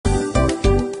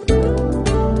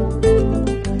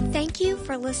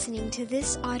listening to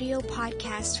this audio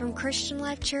podcast from Christian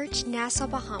Life Church, Nassau,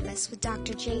 Bahamas with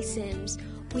Dr. J. Sims.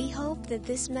 We hope that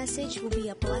this message will be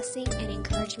a blessing and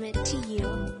encouragement to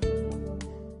you.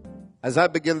 As I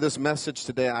begin this message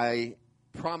today, I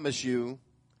promise you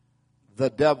the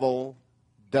devil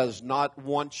does not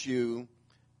want you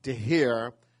to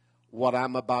hear what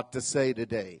I'm about to say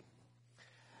today.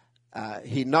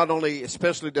 He not only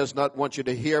especially does not want you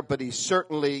to hear, but he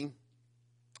certainly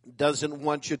doesn't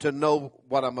want you to know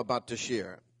what I'm about to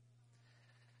share.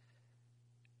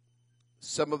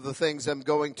 Some of the things I'm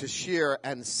going to share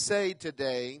and say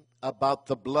today about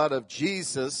the blood of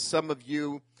Jesus, some of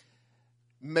you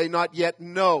may not yet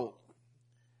know.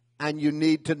 And you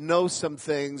need to know some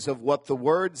things of what the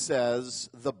Word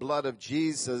says the blood of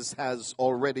Jesus has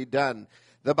already done.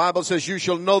 The Bible says you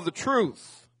shall know the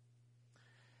truth.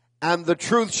 And the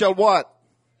truth shall what?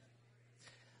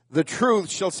 The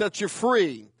truth shall set you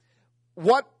free.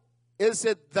 What is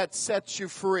it that sets you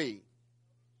free?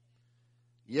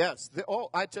 Yes.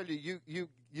 I tell you,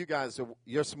 you guys,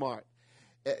 you're smart.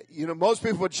 Most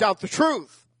people would shout the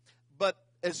truth. But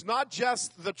it's not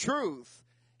just the truth.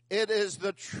 It is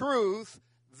the truth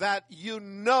that you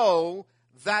know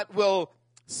that will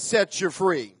set you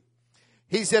free.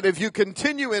 He said, if you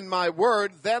continue in my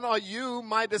word, then are you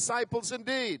my disciples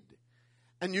indeed.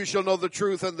 And you shall know the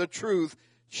truth, and the truth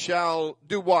shall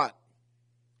do what?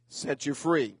 Set you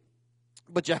free.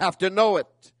 But you have to know it.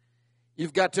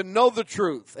 You've got to know the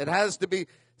truth. It has to be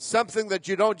something that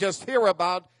you don't just hear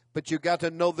about, but you got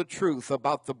to know the truth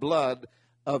about the blood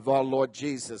of our Lord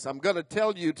Jesus. I'm going to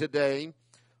tell you today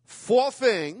 4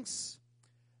 things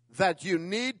that you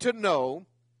need to know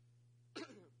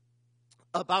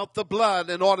about the blood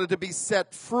in order to be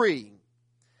set free.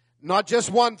 Not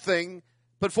just one thing,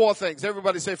 but 4 things.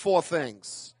 Everybody say 4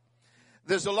 things.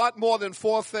 There's a lot more than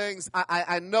 4 things.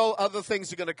 I know other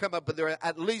things are going to come up, but there are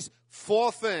at least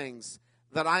 4 things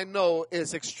that I know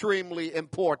is extremely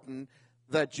important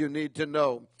that you need to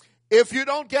know. If you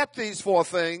don't get these 4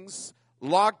 things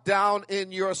locked down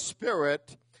in your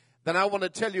spirit, then I want to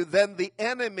tell you, then the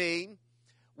enemy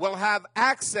will have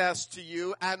access to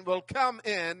you and will come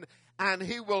in and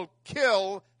he will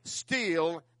kill,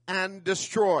 steal, and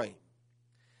destroy.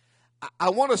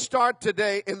 I want to start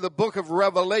today in the book of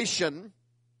Revelation,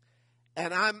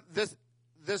 and this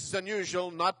is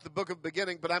unusual, not the book of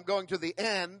beginning, but I'm going to the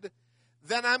end.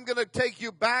 Then I'm going to take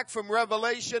you back from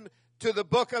Revelation to the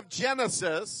book of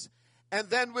Genesis, and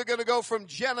then we're going to go from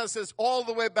Genesis all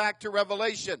the way back to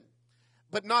Revelation,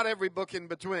 but not every book in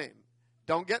between.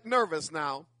 Don't get nervous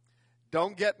now.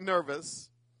 Don't get nervous.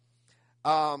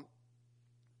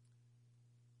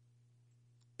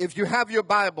 If you have your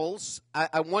Bibles,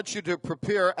 I want you to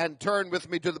prepare and turn with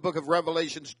me to the book of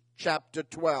Revelation, chapter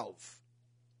 12.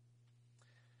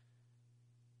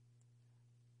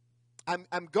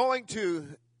 I'm going to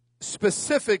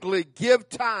specifically give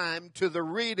time to the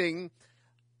reading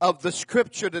of the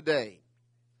scripture today.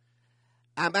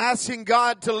 I'm asking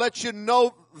God to let you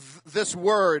know this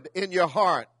word in your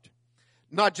heart.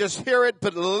 Not just hear it,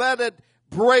 but let it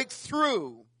break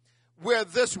through where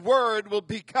this word will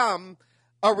become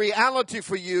a reality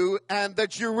for you, and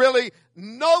that you really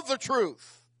know the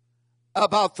truth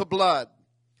about the blood.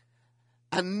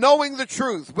 And knowing the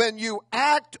truth, when you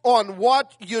act on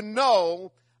what you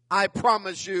know, I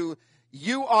promise you,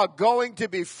 you are going to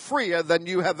be freer than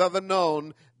you have ever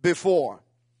known before.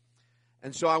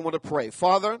 And so I want to pray.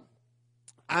 Father,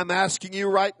 I'm asking you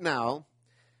right now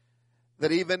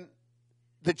that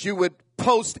you would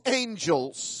post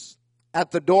angels at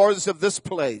the doors of this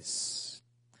place.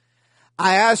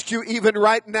 I ask you even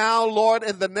right now, Lord,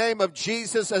 in the name of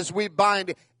Jesus, as we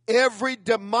bind every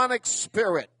demonic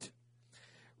spirit.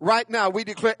 Right now, we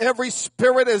declare every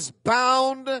spirit is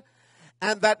bound,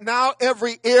 and that now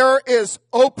every ear is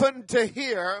open to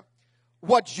hear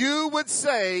what you would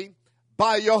say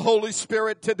by your Holy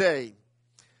Spirit today.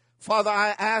 Father,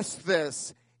 I ask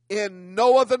this in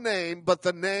no other name but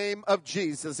the name of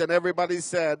Jesus. And everybody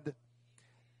said,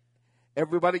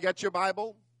 everybody got your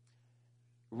Bible?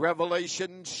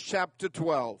 Revelation chapter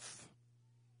 12.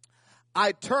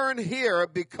 I turn here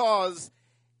because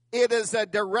it is a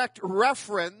direct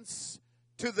reference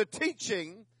to the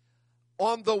teaching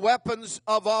on the weapons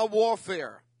of our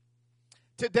warfare.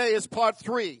 Today is part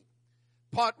 3.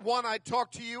 Part 1, I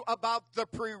talked to you about the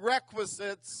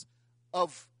prerequisites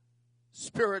of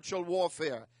spiritual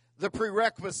warfare. The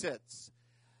prerequisites.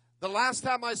 The last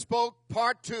time I spoke,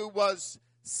 part 2 was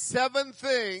 7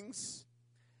 things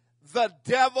the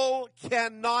devil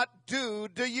cannot do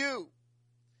to you.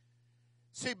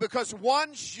 See, because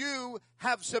once you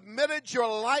have submitted your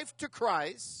life to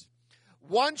Christ,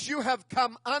 once you have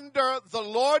come under the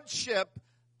lordship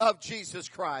of Jesus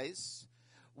Christ,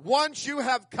 once you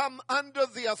have come under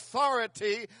the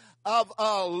authority of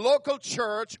a local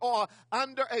church or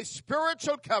under a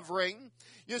spiritual covering,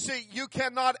 you see, you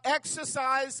cannot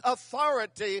exercise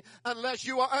authority unless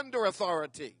you are under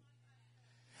authority.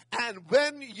 And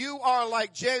when you are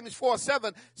like James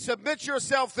 4:7, submit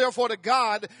yourself therefore to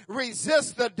God,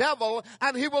 resist the devil,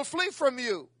 and he will flee from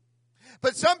you.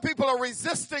 But some people are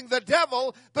resisting the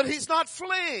devil, but he's not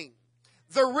fleeing.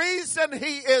 The reason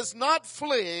he is not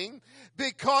fleeing,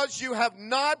 because you have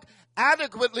not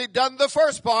adequately done the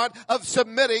first part of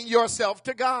submitting yourself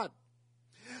to God.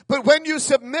 But when you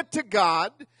submit to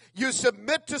God, you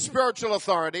submit to spiritual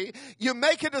authority, you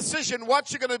make a decision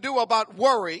what you're going to do about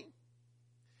worry.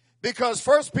 Because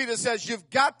 1 Peter says you've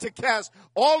got to cast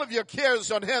all of your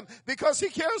cares on him because he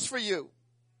cares for you.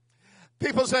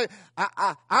 People say,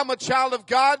 I'm a child of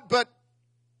God, but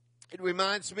it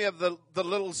reminds me of the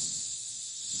little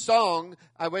song.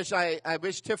 I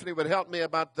wish Tiffany would help me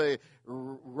about the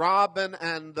robin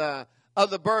and the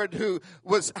other bird who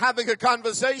was having a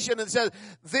conversation and said,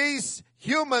 these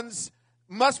humans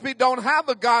don't have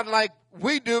a God like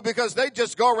we do because they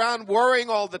just go around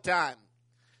worrying all the time.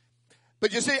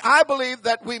 But you see, I believe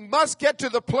that we must get to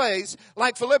the place,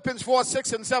 like Philippians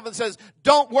 4:6-7 says,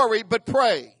 don't worry, but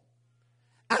pray.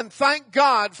 And thank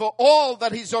God for all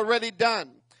that he's already done.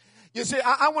 You see,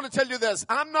 I want to tell you this.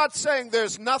 I'm not saying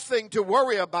there's nothing to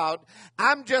worry about.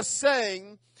 I'm just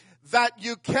saying that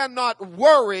you cannot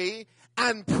worry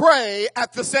and pray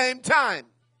at the same time.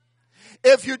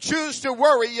 If you choose to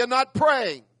worry, you're not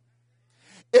praying.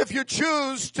 If you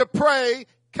choose to pray,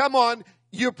 come on,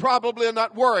 you probably are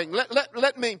not worrying.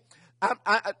 Let me,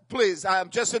 please, I'm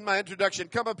just in my introduction.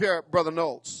 Come up here, Brother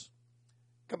Knowles.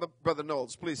 Come up, Brother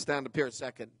Knowles. Please stand up here a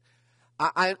second.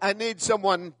 I need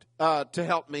someone to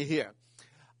help me here.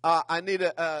 I need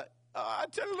I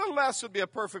tell you, little Les would be a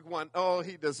perfect one. Oh,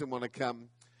 he doesn't want to come.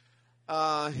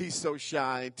 He's so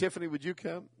shy. Tiffany, would you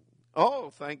come? Oh,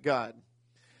 thank God.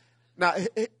 Now,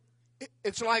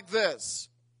 it's like this.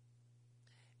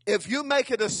 If you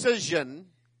make a decision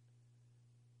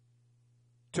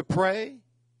to pray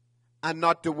and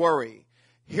not to worry,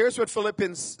 here's what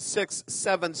Philippians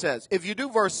 6:7 says. If you do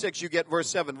verse 6, you get verse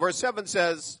 7. Verse 7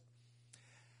 says,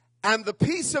 and the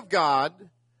peace of God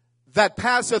that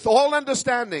passeth all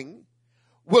understanding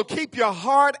will keep your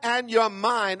heart and your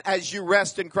mind as you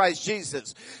rest in Christ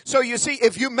Jesus. So you see,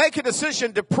 if you make a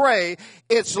decision to pray,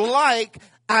 it's like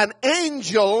an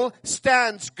angel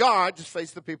stands guard. Just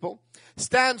face the people.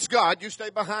 Stands guard. You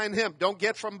stay behind him. Don't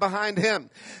get from behind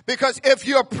him. Because if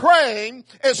you're praying,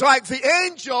 it's like the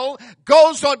angel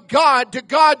goes on guard to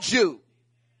guard you.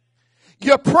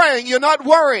 You're praying. You're not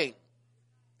worrying.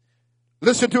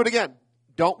 Listen to it again.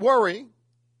 Don't worry,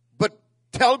 but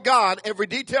tell God every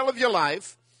detail of your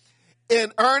life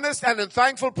in earnest and in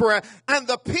thankful prayer. And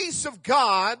the peace of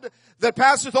God that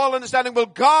passeth all understanding will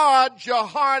guard your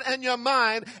heart and your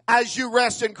mind as you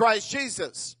rest in Christ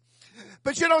Jesus.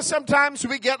 But you know, sometimes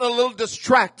we get a little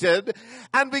distracted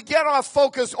and we get our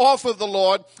focus off of the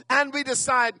Lord and we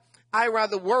decide, I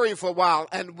rather worry for a while.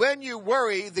 And when you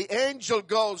worry, the angel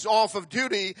goes off of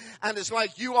duty and it's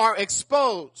like you are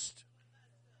exposed.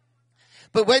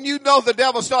 But when you know the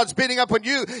devil starts beating up on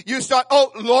you, you start,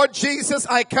 oh, Lord Jesus,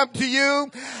 I come to you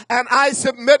and I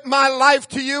submit my life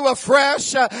to you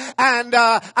afresh. And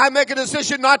I make a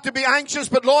decision not to be anxious,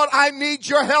 but Lord, I need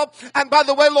your help. And by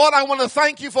the way, Lord, I want to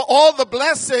thank you for all the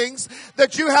blessings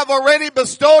that you have already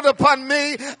bestowed upon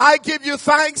me. I give you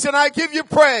thanks and I give you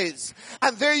praise.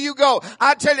 And there you go.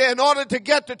 I tell you, in order to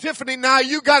get to Tiffany now,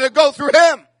 you got to go through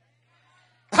him.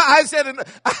 I said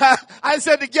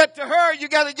to get to her, you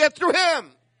got to get through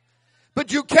him.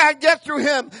 But you can't get through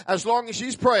him as long as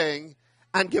she's praying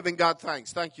and giving God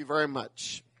thanks. Thank you very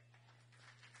much.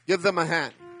 Give them a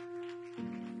hand.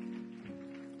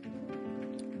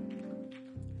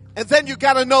 And then you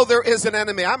got to know there is an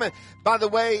enemy. By the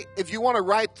way, if you want to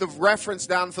write the reference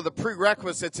down for the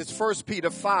prerequisites, it's 1 Peter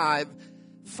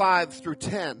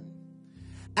 5:5-10.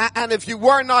 And if you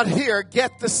were not here,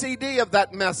 get the CD of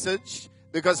that message,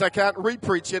 because I can't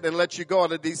re-preach it and let you go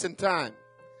at a decent time.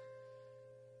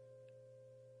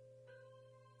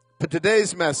 But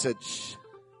today's message,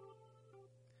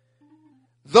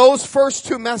 those first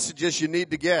two messages you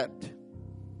need to get.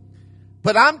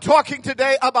 But I'm talking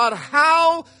today about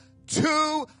how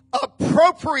to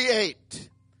appropriate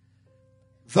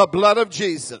the blood of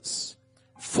Jesus.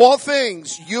 4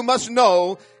 things you must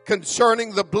know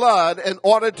concerning the blood in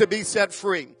order to be set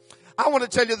free. I want to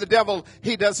tell you, the devil,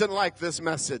 he doesn't like this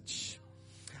message.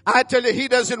 I tell you, he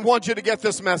doesn't want you to get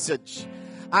this message.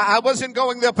 I wasn't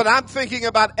going there, but I'm thinking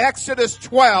about Exodus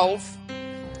 12.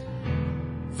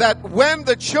 That when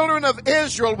the children of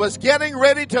Israel was getting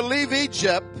ready to leave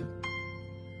Egypt,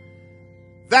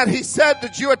 that he said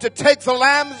that you are to take the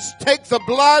lambs, take the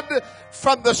blood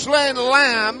from the slain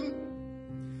lamb,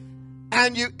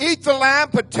 and you eat the lamb,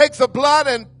 but take the blood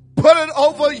and put it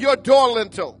over your door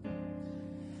lintel.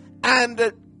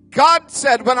 And God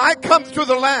said, when I come through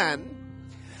the land,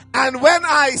 and when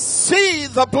I see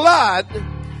the blood,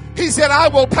 he said, I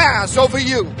will pass over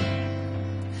you.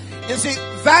 You see,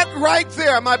 that right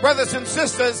there, my brothers and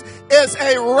sisters, is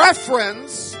a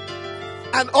reference,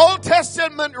 an Old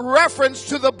Testament reference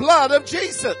to the blood of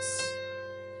Jesus.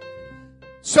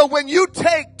 So when you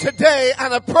take today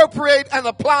and appropriate and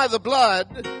apply the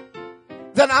blood,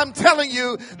 then I'm telling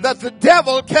you that the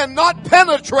devil cannot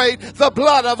penetrate the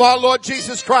blood of our Lord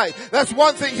Jesus Christ. That's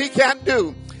one thing he can't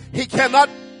do. He cannot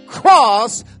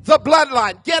cross the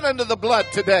bloodline. Get into the blood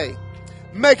today.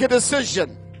 Make a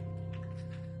decision.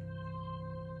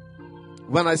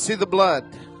 When I see the blood,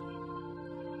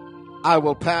 I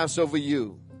will pass over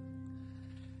you.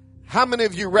 How many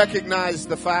of you recognize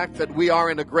the fact that we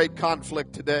are in a great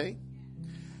conflict today?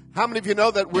 How many of you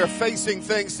know that we're facing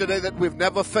things today that we've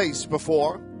never faced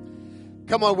before?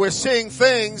 Come on, we're seeing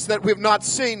things that we've not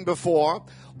seen before.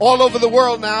 All over the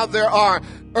world now, there are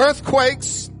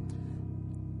earthquakes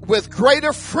with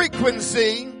greater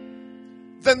frequency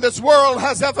than this world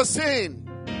has ever seen.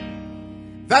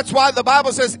 That's why the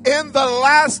Bible says, in the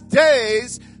last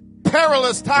days,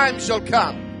 perilous times shall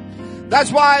come. That's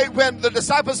why when the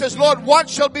disciple says, Lord, what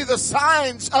shall be the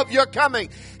signs of your coming?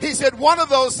 He said, one of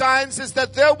those signs is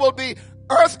that there will be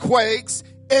earthquakes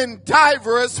in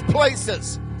diverse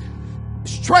places.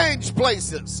 Strange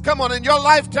places. Come on, in your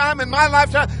lifetime, in my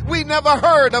lifetime, we never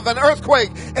heard of an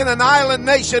earthquake in an island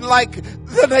nation like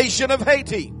the nation of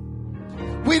Haiti.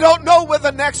 We don't know where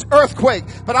the next earthquake,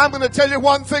 but I'm going to tell you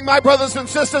one thing, my brothers and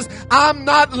sisters, I'm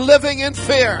not living in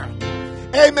fear.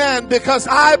 Amen. Because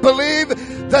I believe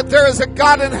that there is a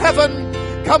God in heaven,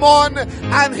 come on,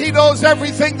 and he knows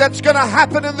everything that's going to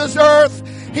happen in this earth.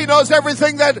 He knows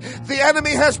everything that the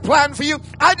enemy has planned for you.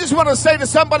 I just want to say to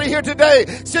somebody here today,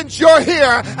 since you're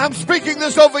here, I'm speaking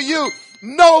this over you.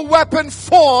 No weapon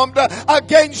formed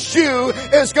against you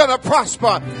is going to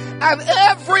prosper. And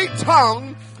every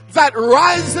tongue that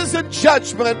rises in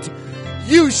judgment,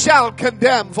 you shall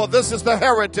condemn, for this is the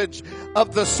heritage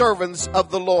of the servants of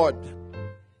the Lord.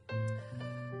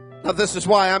 Now, this is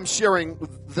why I'm sharing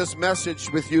this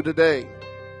message with you today.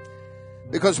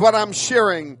 Because what I'm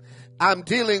sharing, I'm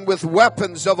dealing with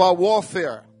weapons of our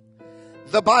warfare.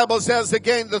 The Bible says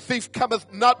again, the thief cometh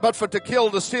not but for to kill,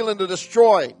 to steal, and to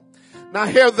destroy. Now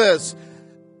hear this.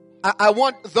 I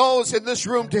want those in this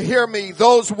room to hear me,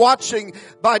 those watching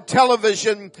by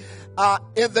television.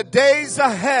 In the days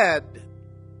ahead,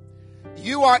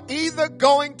 you are either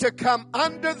going to come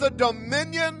under the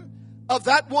dominion of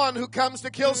that one who comes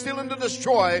to kill, steal, and to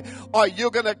destroy, or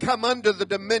you're going to come under the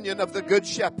dominion of the Good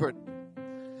Shepherd.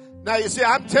 Now you see,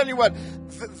 I'm telling you what,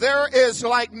 there is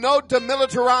like no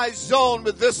demilitarized zone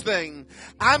with this thing.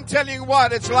 I'm telling you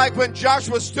what, it's like when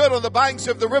Joshua stood on the banks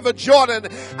of the river Jordan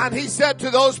and he said to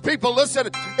those people,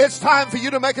 listen, it's time for you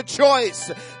to make a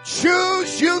choice.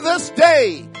 Choose you this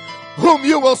day whom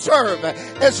you will serve.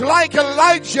 It's like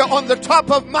Elijah on the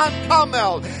top of Mount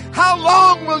Carmel. How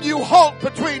long will you halt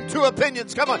between two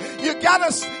opinions? Come on, you got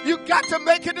to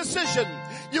make a decision.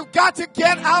 You've got to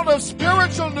get out of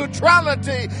spiritual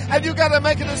neutrality and you got to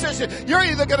make a decision. You're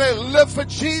either going to live for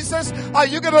Jesus or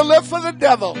you're going to live for the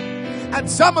devil. And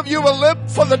some of you will live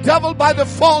for the devil by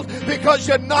default because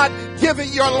you're not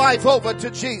giving your life over to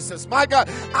Jesus. My God,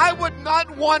 I would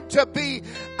not want to be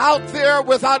out there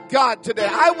without God today.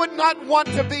 I would not want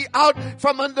to be out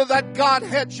from under that God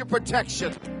hedge of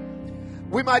protection.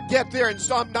 We might get there in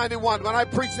Psalm 91. When I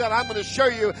preach that, I'm going to show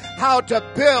you how to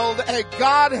build a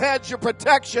God hedge of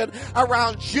protection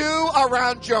around you,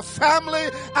 around your family,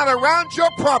 and around your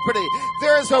property.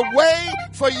 There's a way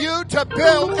for you to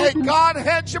build a God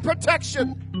hedge of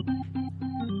protection.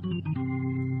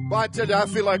 Well, I tell you, I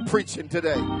feel like preaching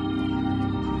today.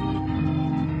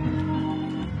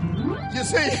 You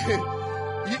see,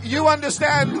 you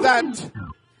understand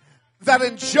that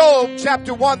in Job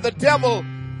chapter 1, the devil,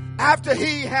 after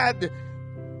he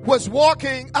was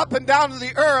walking up and down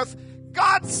the earth,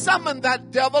 God summoned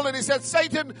that devil and he said,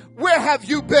 Satan, where have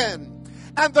you been?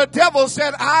 And the devil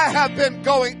said, I have been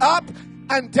going up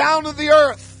and down to the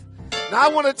earth. Now I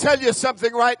want to tell you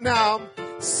something right now.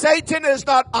 Satan is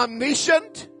not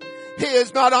omniscient. He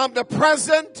is not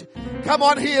omnipresent. Come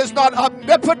on, he is not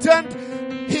omnipotent.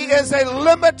 He is a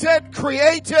limited,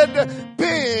 created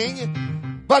being.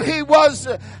 but he was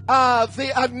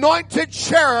the anointed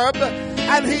cherub,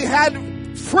 and he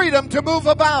had freedom to move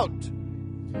about.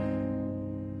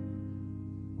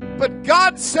 But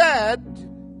God said,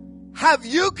 have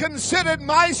you considered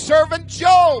my servant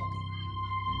Job?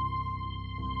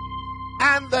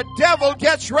 And the devil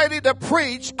gets ready to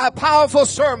preach a powerful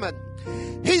sermon.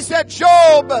 He said,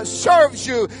 Job serves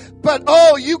you, but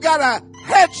oh, you got a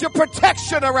hedge of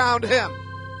protection around him.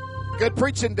 Good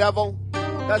preaching, devil.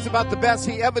 That's about the best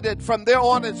he ever did. From there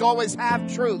on, it's always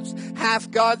half truths.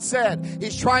 Half God said.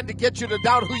 He's trying to get you to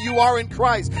doubt who you are in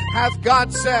Christ. Half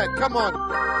God said. Come on.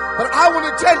 But I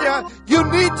want to tell you, you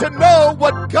need to know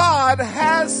what God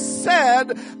has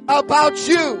said about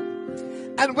you.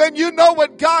 And when you know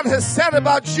what God has said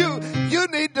about you, you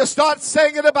need to start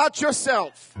saying it about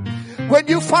yourself. When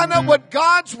you find out what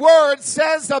God's word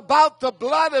says about the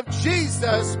blood of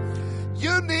Jesus,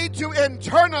 you need to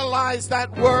internalize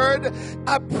that word,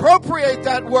 appropriate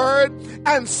that word,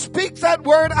 and speak that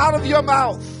word out of your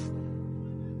mouth.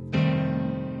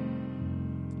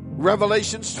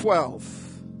 Revelations 12.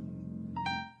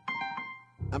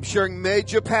 I'm sharing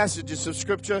major passages of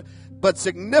Scripture, but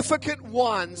significant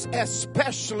ones,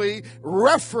 especially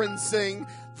referencing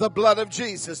the blood of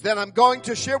Jesus. Then I'm going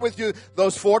to share with you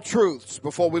those 4 truths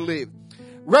before we leave.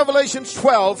 Revelations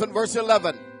 12 and verse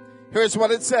 11. Here's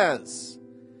what it says.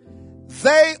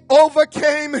 They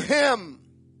overcame him.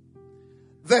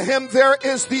 The him there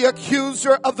is the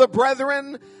accuser of the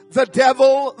brethren, the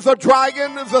devil, the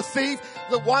dragon, the thief,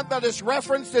 the one that is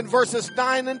referenced in verses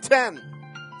 9 and 10.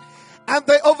 And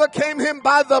they overcame him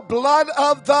by the blood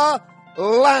of the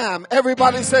Lamb.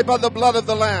 Everybody say, by the blood of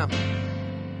the Lamb.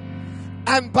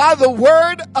 And by the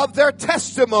word of their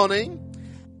testimony,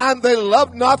 and they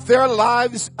loved not their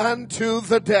lives unto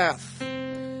the death.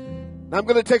 Now I'm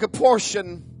going to take a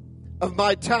portion of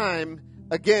my time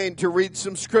again to read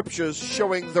some scriptures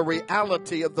showing the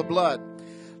reality of the blood.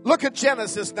 Look at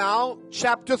Genesis now,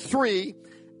 chapter 3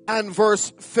 and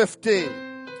verse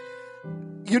 15.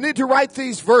 You need to write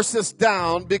these verses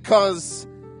down, because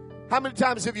how many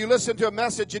times have you listened to a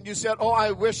message and you said, oh,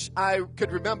 I wish I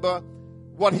could remember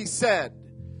what he said?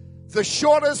 The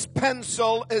shortest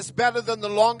pencil is better than the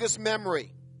longest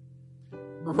memory.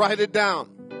 Write it down.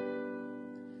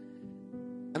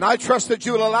 And I trust that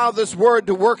you will allow this word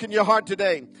to work in your heart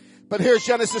today. But here's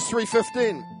Genesis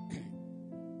 3:15.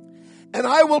 And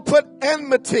I will put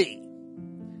enmity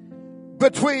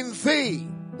between thee.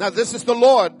 Now this is the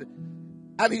Lord,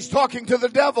 and he's talking to the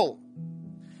devil.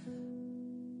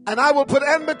 And I will put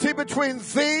enmity between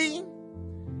thee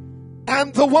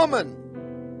and the woman,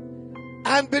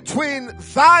 and between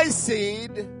thy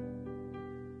seed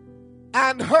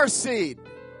and her seed.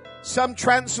 Some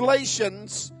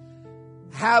translations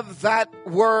have that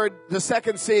word, the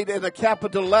second seed, in a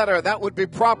capital letter. That would be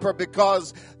proper,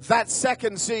 because that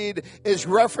second seed is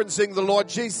referencing the Lord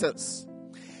Jesus.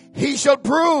 He shall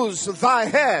bruise thy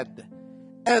head,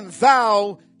 and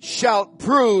thou shalt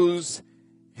bruise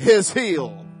his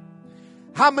heel.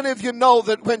 How many of you know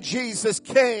that when Jesus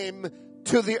came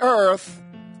to the earth,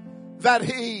 that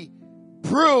he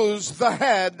bruised the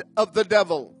head of the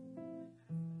devil?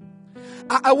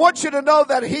 I want you to know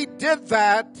that he did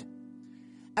that.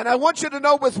 And I want you to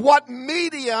know with what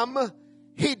medium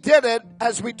he did it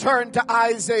as we turn to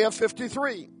Isaiah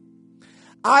 53.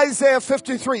 Isaiah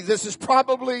 53, this is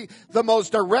probably the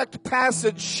most direct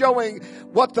passage showing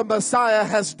what the Messiah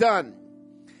has done.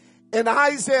 In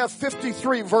Isaiah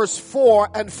 53, verse 4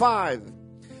 and 5,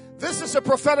 this is a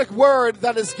prophetic word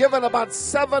that is given about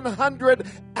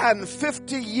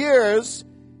 750 years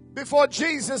before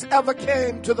Jesus ever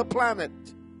came to the planet.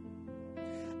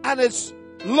 And it's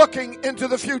looking into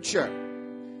the future.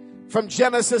 From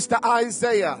Genesis to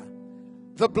Isaiah,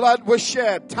 the blood was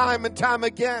shed time and time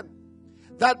again.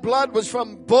 That blood was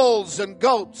from bulls and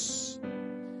goats.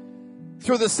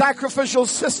 Through the sacrificial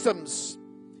systems,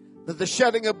 that the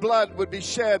shedding of blood would be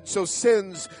shed so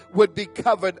sins would be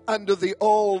covered under the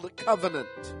old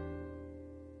covenant.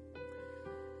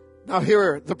 Now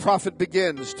here the prophet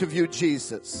begins to view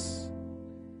Jesus.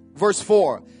 Verse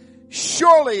 4,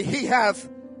 surely he hath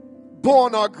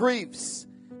borne our griefs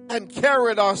and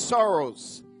carried our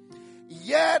sorrows.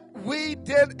 Yet we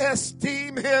did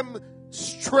esteem him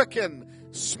stricken,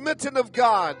 smitten of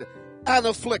God, and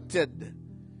afflicted.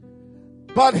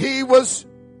 But he was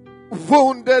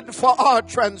wounded for our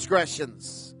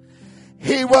transgressions.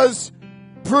 He was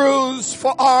bruised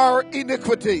for our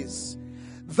iniquities.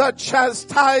 The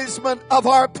chastisement of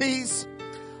our peace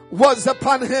was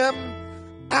upon him,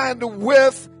 and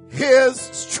with his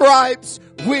stripes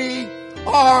we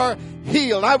are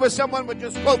healed. I wish someone would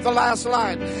just quote the last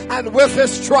line. And with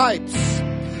his stripes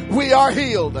we are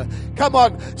healed. Come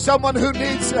on, someone who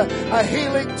needs a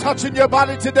healing touch in your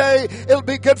body today, it'll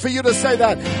be good for you to say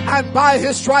that. And by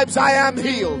His stripes I am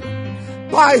healed.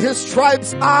 By His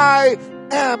stripes I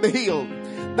am healed.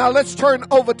 Now let's turn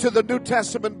over to the New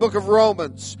Testament book of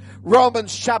Romans.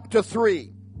 Romans chapter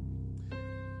 3.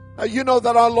 You know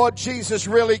that our Lord Jesus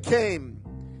really came.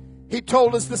 He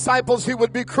told His disciples He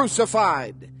would be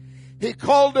crucified. He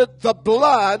called it the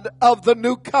blood of the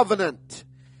new covenant.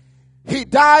 He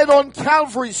died on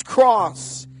Calvary's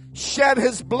cross, shed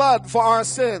His blood for our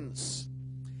sins.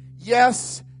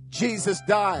 Yes, Jesus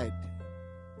died.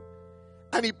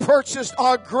 And He purchased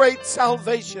our great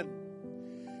salvation.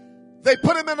 They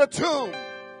put Him in a tomb,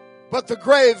 but the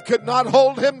grave could not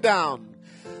hold Him down.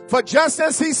 For just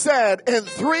as He said, in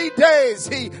 3 days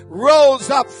He rose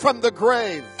up from the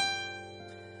grave.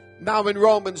 Now in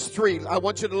Romans 3, I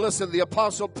want you to listen. The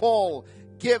Apostle Paul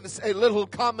gives a little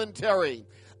commentary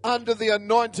under the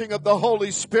anointing of the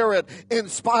Holy Spirit,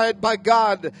 inspired by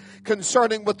God,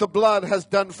 concerning what the blood has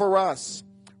done for us.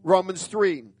 Romans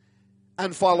 3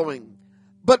 and following.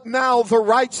 But now the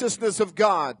righteousness of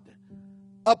God,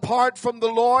 apart from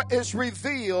the law, is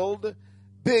revealed,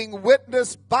 being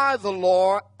witnessed by the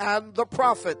law and the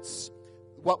prophets.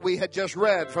 What we had just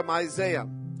read from Isaiah.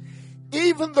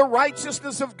 Even the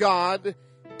righteousness of God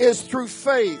is through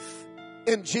faith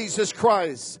in Jesus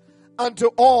Christ, unto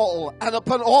all and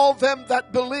upon all them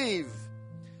that believe.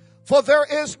 For there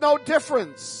is no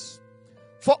difference,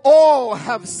 for all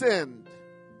have sinned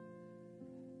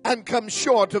and come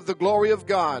short of the glory of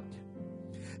God,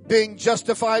 being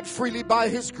justified freely by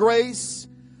His grace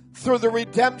through the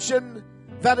redemption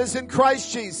that is in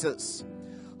Christ Jesus,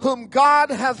 whom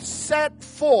God hath set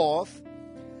forth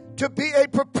to be a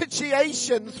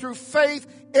propitiation through faith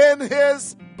in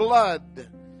His blood,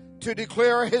 to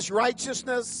declare His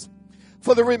righteousness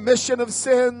for the remission of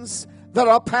sins that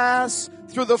are past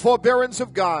through the forbearance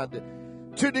of God,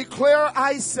 to declare,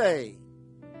 I say,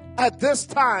 at this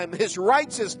time His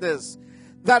righteousness,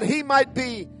 that He might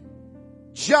be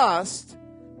just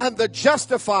and the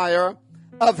justifier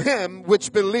of him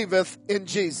which believeth in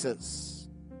Jesus.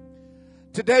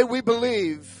 Today we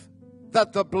believe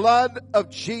that the blood of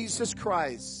Jesus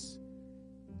Christ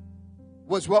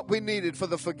was what we needed for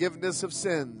the forgiveness of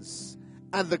sins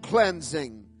and the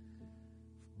cleansing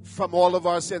from all of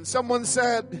our sins. Someone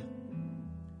said,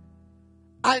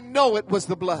 I know it was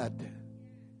the blood.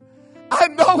 I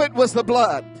know it was the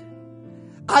blood.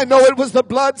 I know it was the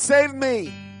blood saved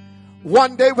me.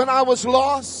 One day when I was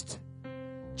lost,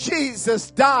 Jesus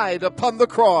died upon the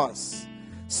cross.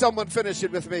 Someone finish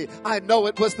it with me. I know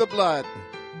it was the blood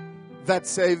that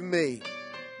saved me.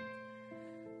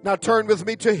 Now turn with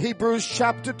me to Hebrews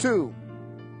chapter 2.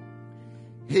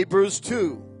 Hebrews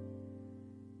 2.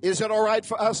 Is it all right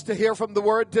for us to hear from the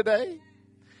word today?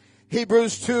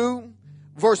 Hebrews 2,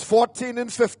 verse 14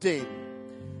 and 15.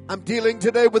 I'm dealing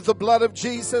today with the blood of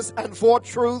Jesus and 4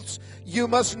 truths you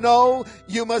must know,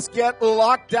 you must get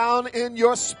locked down in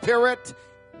your spirit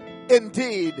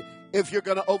indeed if you're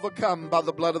going to overcome by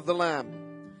the blood of the Lamb.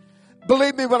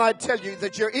 Believe me when I tell you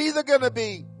that you're either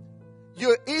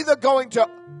going to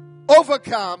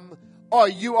overcome or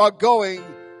you are going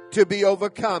to be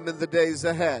overcome in the days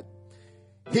ahead.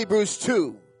 Hebrews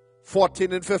 2,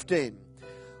 14 and 15.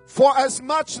 For as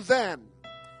much then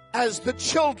as the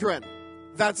children,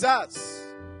 that's us,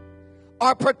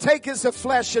 are partakers of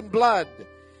flesh and blood,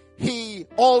 He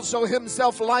also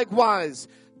Himself likewise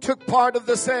took part of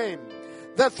the same,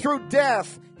 that through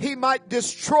death He might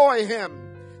destroy him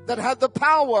that had the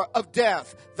power of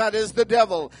death, that is the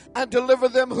devil, and deliver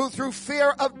them who through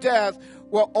fear of death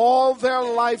were all their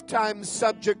lifetime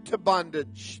subject to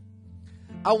bondage.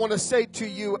 I want to say to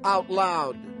you out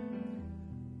loud,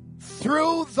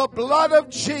 through the blood of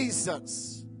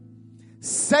Jesus,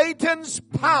 Satan's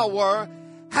power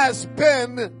has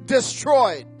been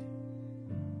destroyed.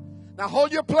 Now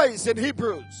hold your place in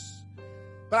Hebrews.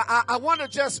 But I want to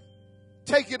just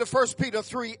take you to 1 Peter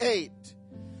 3:8.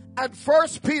 And 1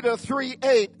 Peter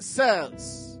 3:8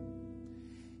 says,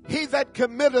 He that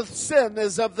committeth sin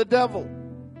is of the devil.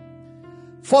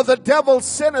 For the devil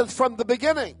sinneth from the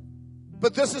beginning.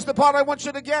 But this is the part I want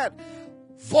you to get.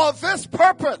 For this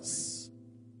purpose,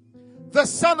 the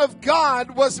Son of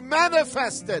God was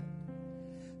manifested,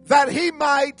 that He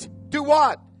might do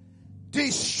what?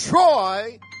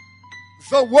 Destroy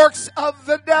the works of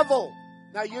the devil.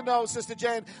 Now, you know, Sister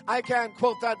Jane, I can't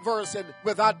quote that verse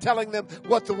without telling them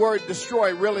what the word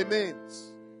destroy really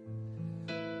means.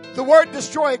 The word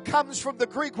destroy comes from the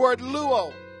Greek word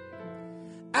luo,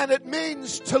 and it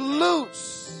means to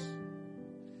loose.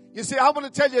 You see, I want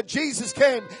to tell you, Jesus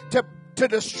came to to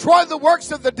destroy the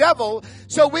works of the devil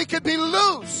so we could be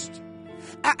loosed.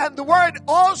 And the word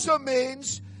also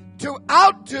means to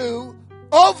outdo,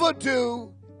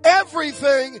 overdo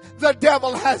everything the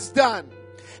devil has done.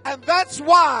 And that's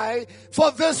why, for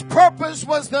this purpose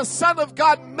was the Son of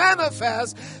God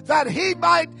manifest, that he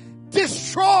might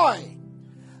destroy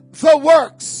the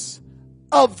works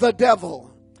of the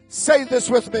devil. Say this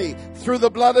with me. Through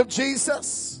the blood of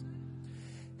Jesus,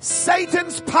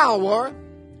 Satan's power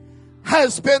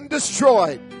has been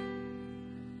destroyed.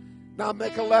 Now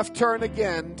make a left turn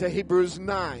again to Hebrews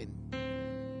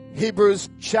 9. Hebrews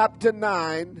chapter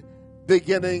 9,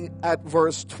 beginning at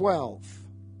verse 12.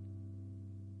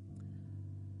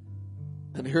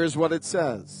 And here's what it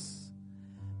says.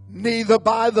 Neither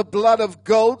by the blood of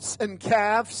goats and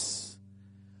calves,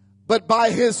 but by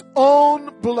his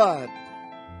own blood,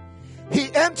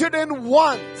 he entered in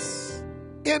once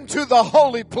into the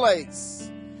holy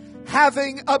place,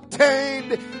 having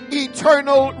obtained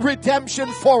eternal redemption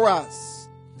for us.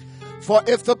 For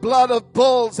if the blood of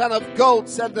bulls and of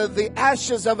goats and of the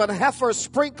ashes of an heifer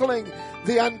sprinkling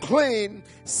the unclean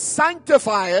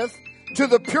sanctifieth to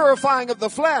the purifying of the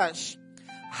flesh,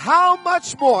 how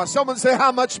much more, someone say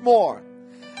how much more?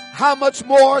 How much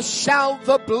more shall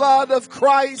the blood of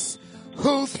Christ,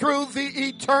 who through the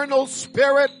eternal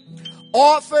Spirit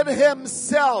offered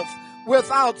himself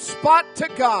without spot to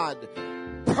God,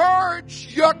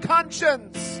 purge your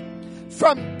conscience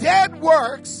from dead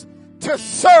works to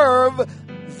serve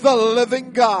the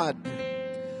living God.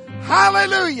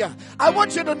 Hallelujah. I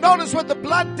want you to notice what the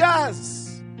blood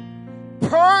does.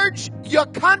 Purge your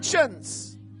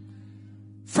conscience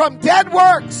from dead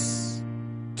works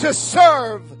to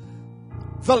serve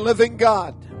the living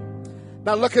God.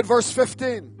 Now look at verse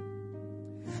 15.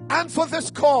 And for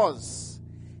this cause,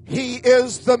 he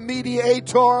is the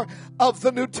mediator of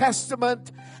the New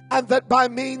Testament, and that by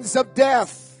means of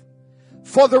death,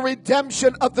 for the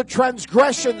redemption of the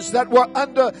transgressions that were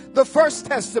under the first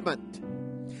testament,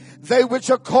 they which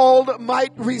are called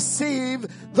might receive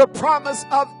the promise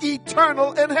of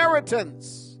eternal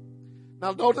inheritance.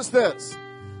 Now notice this.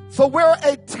 For where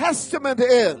a testament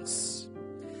is,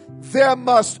 there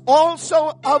must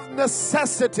also of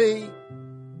necessity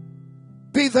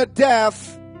be the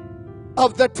death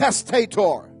of the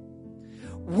testator.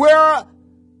 Where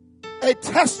a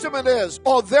testament is,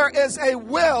 or there is a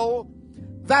will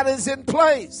that is in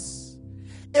place,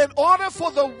 in order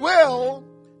for the will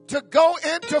to go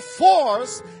into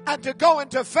force and to go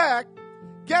into effect,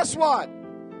 guess what?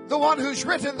 The one who's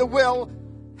written the will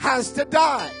has to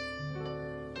die.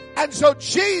 And so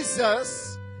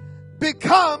Jesus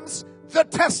becomes the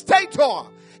testator,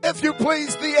 if you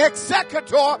please, the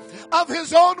executor of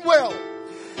his own will.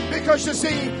 Because you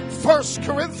see, 1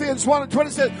 Corinthians 1:20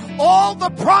 says, all the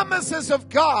promises of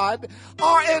God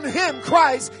are in him,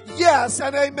 Christ, yes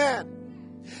and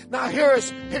amen. Now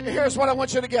here's what I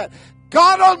want you to get.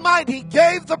 God Almighty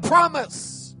gave the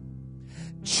promise.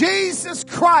 Jesus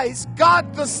Christ,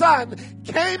 God the Son,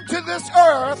 came to this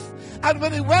earth, and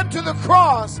when he went to the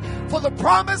cross, for the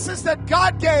promises that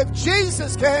God gave,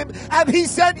 Jesus came and he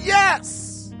said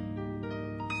yes.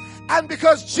 And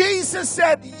because Jesus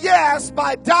said yes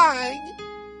by dying,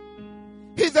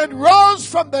 he then rose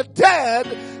from the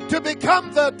dead to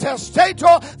become the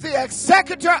testator, the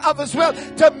executor of his will,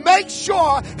 to make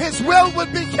sure his will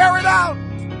would be carried out.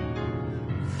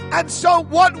 And so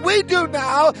what we do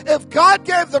now, if God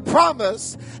gave the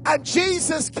promise and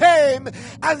Jesus came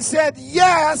and said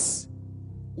yes,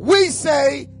 we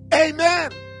say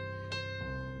amen.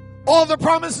 All the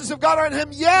promises of God are in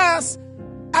him, yes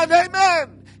and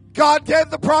amen. God gave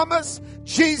the promise,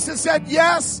 Jesus said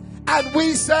yes, and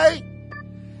we say,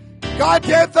 God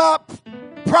gave the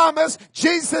promise,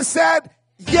 Jesus said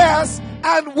yes,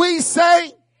 and we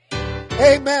say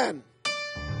amen.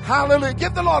 Hallelujah.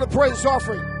 Give the Lord a praise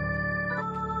offering.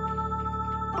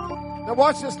 Now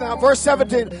watch this now, verse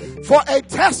 17. For a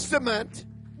testament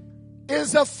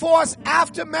is of force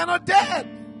after men are dead.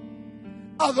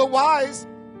 Otherwise,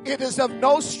 it is of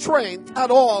no strength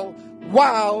at all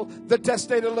while the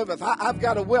testator liveth. I've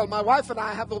got a will. My wife and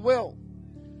I have a will.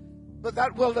 But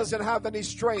that will doesn't have any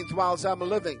strength whilst I'm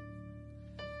living.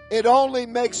 It only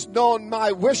makes known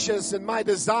my wishes and my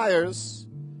desires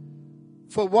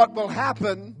for what will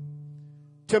happen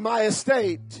to my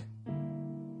estate.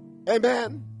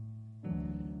 Amen.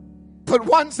 But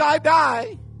once I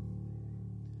die,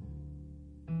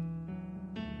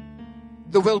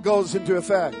 the will goes into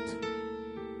effect.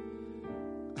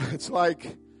 It's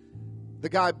like the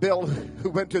guy Bill who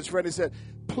went to his friend and said,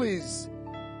 please,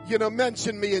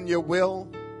 mention me in your will.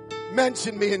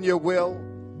 Mention me in your will.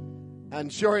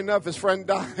 And sure enough, his friend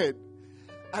died.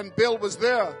 And Bill was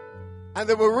there. And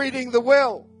they were reading the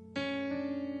will.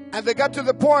 And they got to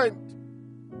the point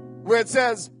where it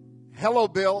says, "Hello,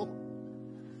 Bill.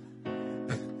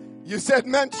 You said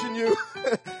mention you."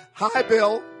 "Hi,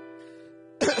 Bill."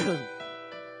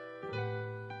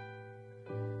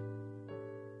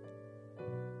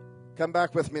 Come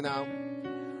back with me now.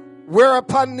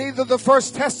 "Whereupon neither the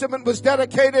first testament was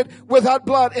dedicated without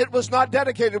blood." It was not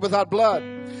dedicated without blood.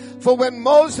 "For when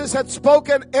Moses had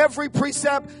spoken every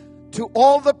precept to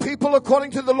all the people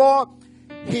according to the law,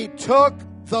 he took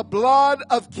the blood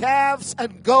of calves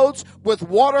and goats with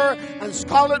water and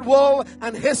scarlet wool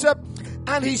and hyssop,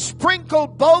 and he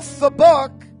sprinkled both the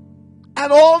book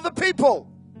and all the people."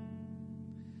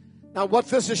 Now what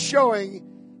this is showing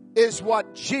is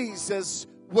what Jesus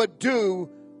would do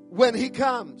when he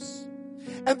comes.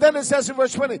 And then it says in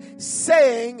verse 20,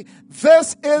 saying,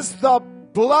 "This is the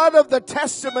blood of the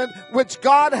testament which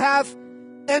God hath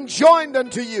enjoined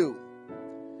unto you."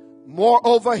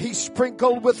 Moreover, he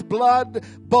sprinkled with blood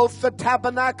both the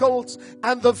tabernacles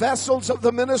and the vessels of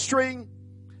the ministry,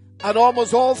 and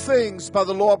almost all things by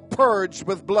the law purged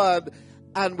with blood,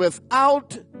 and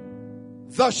without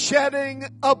the shedding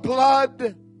of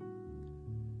blood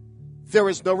there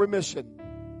is no remission.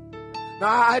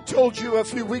 Now, I told you a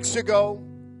few weeks ago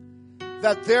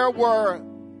that there were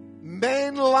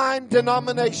mainline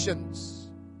denominations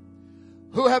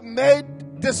who have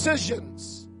made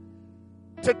decisions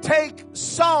to take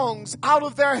songs out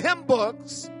of their hymn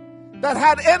books that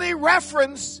had any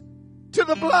reference to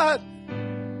the blood.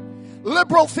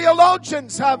 Liberal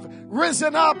theologians have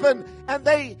risen up and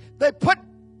they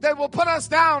will put us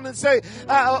down and say,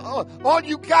 all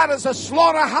you got is a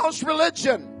slaughterhouse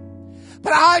religion.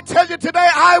 But I tell you today,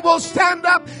 I will stand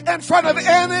up in front of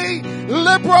any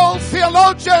liberal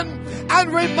theologian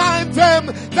and remind them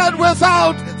that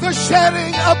without the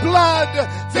shedding of blood,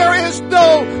 there is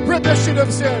no remission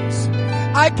of sins.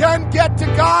 I can't get to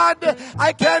God.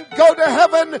 I can't go to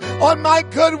heaven on my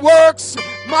good works,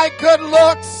 my good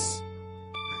looks.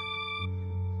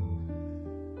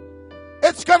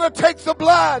 It's going to take the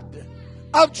blood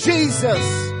of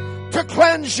Jesus to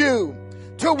cleanse you,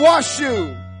 to wash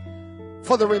you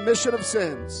for the remission of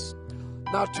sins.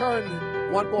 Now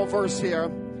turn one more verse here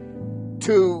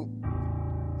to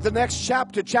the next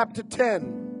chapter, chapter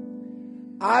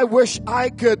 10. I wish I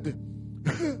could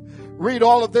read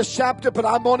all of this chapter, but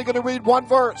I'm only going to read one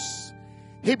verse.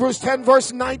 Hebrews 10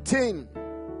 verse 19.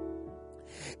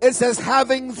 It says,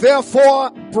 having therefore,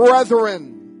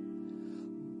 brethren,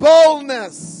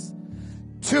 boldness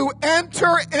to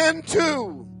enter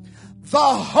into the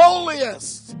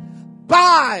holiest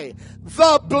by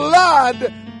the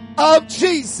blood of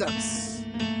Jesus.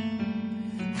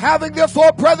 Having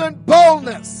therefore, brethren,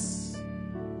 boldness.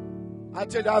 I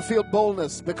tell you, I feel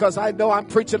boldness because I know I'm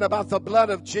preaching about the blood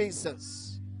of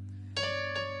Jesus.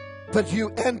 But you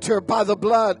enter by the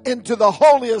blood into the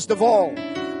holiest of all.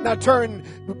 Now turn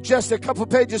just a couple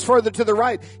pages further to the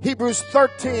right. Hebrews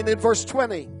 13 in verse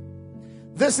 20.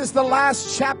 This is the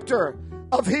last chapter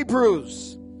of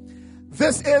Hebrews.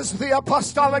 This is the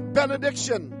apostolic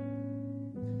benediction.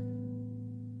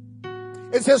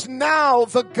 It says, now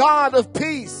the God of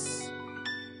peace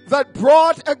that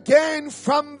brought again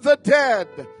from the dead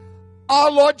our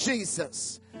Lord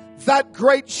Jesus, that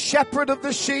great shepherd of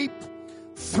the sheep,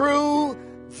 through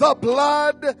the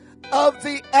blood of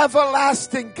the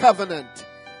everlasting covenant,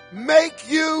 make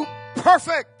you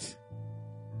perfect.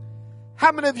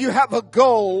 How many of you have a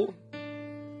goal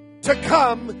to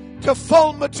come to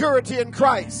full maturity in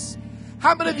Christ?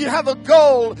 How many of you have a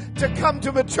goal to come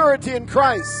to maturity in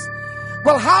Christ?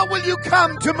 Well, how will you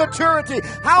come to maturity?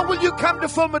 How will you come to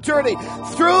full maturity?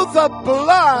 Through the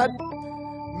blood,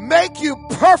 make you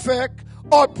perfect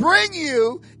or bring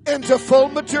you into full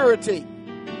maturity.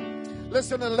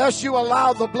 Listen, unless you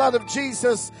allow the blood of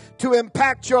Jesus to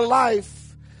impact your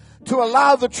life, to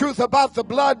allow the truth about the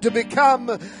blood to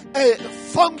become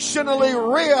functionally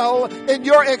real in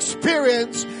your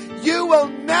experience, you will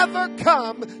never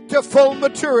come to full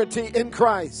maturity in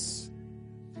Christ.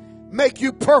 Make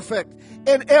you perfect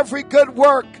in every good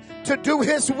work to do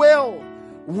His will,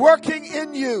 working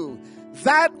in you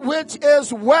that which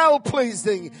is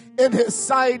well-pleasing in His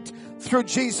sight through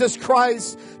Jesus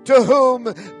Christ, to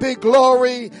whom be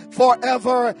glory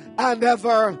forever and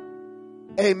ever.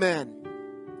 Amen.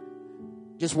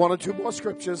 Just one or two more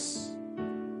scriptures.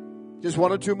 Just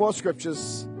one or two more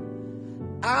scriptures.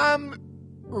 I'm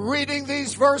reading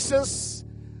these verses,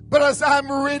 but as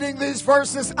I'm reading these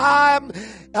verses, I'm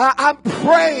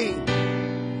praying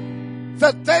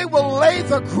that they will lay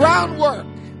the groundwork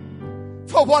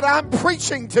for what I'm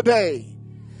preaching today.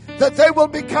 That they will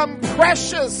become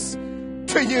precious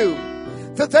to you.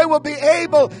 That they will be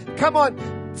able, come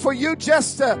on, for you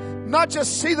just to not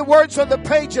just see the words on the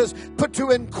pages, but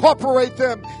to incorporate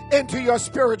them into your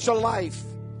spiritual life.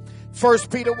 1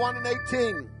 Peter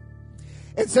 1:18.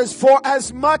 It says, for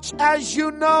as much as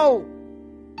you know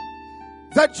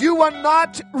that you are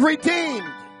not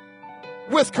redeemed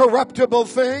with corruptible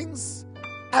things,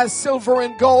 as silver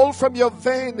and gold from your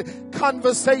vain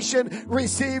conversation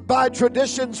received by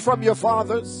traditions from your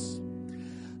fathers,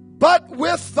 but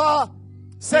with the,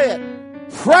 say it,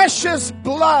 precious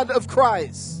blood of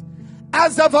Christ,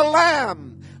 as of a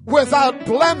lamb without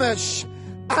blemish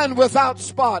and without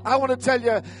spot. I want to tell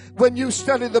you, when you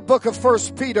study the book of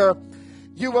 1 Peter,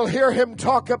 you will hear him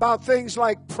talk about things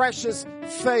like precious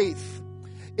faith,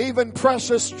 even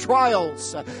precious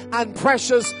trials and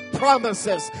precious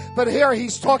promises. But here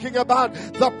he's talking about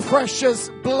the precious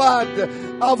blood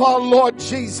of our Lord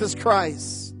Jesus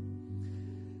Christ.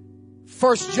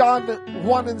 1 John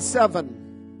 1:7.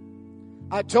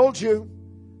 I told you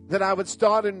that I would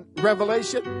start in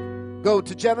Revelation, go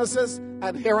to Genesis,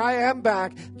 and here I am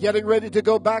back, getting ready to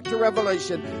go back to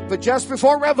Revelation. But just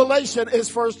before Revelation is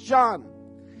 1 John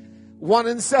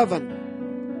 1:7.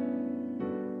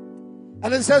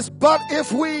 And it says, but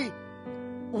if we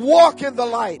walk in the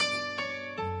light,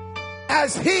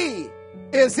 as he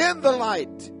is in the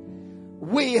light,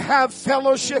 we have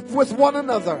fellowship with one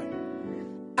another.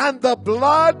 And the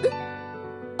blood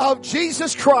of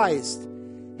Jesus Christ,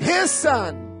 his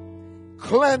Son,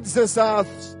 cleanses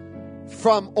us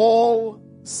from all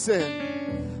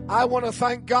sin. I want to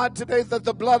thank God today that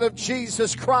the blood of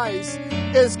Jesus Christ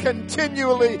is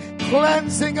continually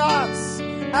cleansing us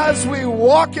as we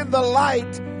walk in the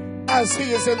light as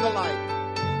he is in the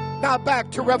light. Now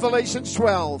back to Revelation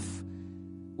 12,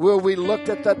 where we looked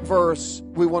at that verse.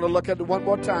 We want to look at it one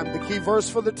more time. The key verse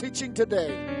for the teaching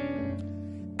today.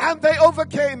 And they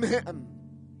overcame him.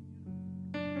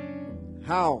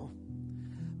 How?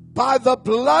 By the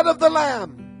blood of the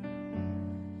Lamb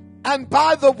and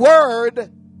by the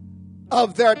word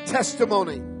of their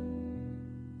testimony.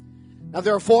 Now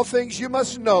there are 4 things you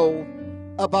must know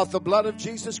about the blood of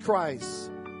Jesus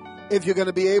Christ if you're going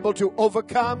to be able to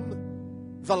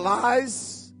overcome the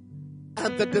lies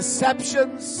and the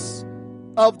deceptions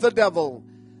of the devil.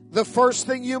 The first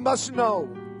thing you must know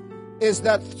is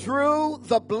that through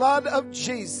the blood of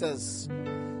Jesus,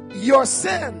 your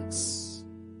sins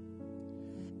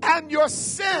and your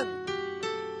sin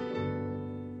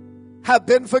have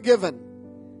been forgiven.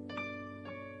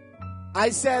 I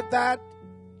said that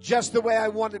just the way I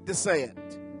wanted to say it,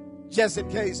 just in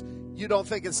case you don't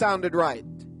think it sounded right.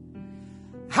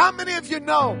 How many of you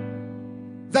know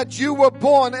that you were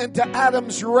born into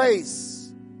Adam's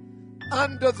race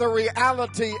under the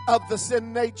reality of the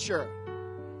sin nature?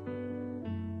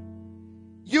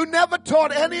 You never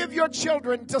taught any of your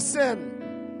children to sin.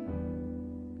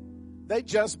 They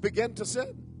just begin to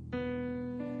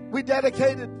sin. We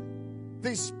dedicated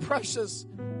these precious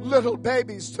little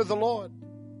babies to the Lord.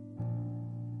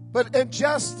 But in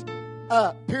just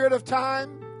a period of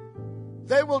time,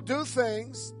 they will do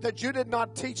things that you did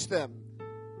not teach them.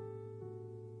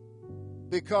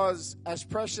 Because as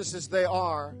precious as they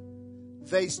are,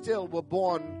 they still were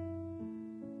born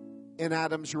in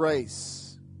Adam's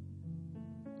race.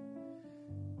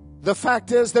 The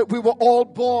fact is that we were all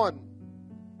born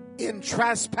in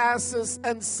trespasses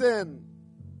and sin.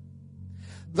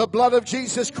 The blood of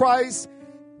Jesus Christ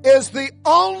is the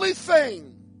only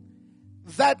thing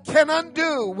that can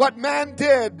undo what man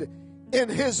did in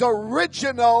his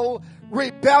original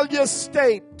rebellious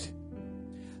state.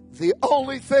 The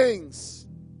only thing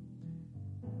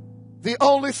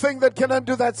that can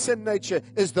undo that sin nature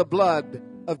is the blood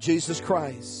of Jesus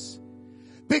Christ.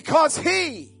 Because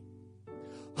he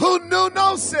who knew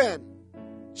no sin,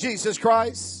 Jesus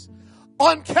Christ,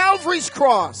 on Calvary's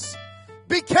cross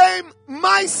became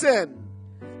my sin,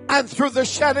 and through the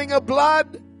shedding of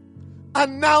blood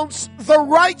announced the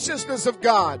righteousness of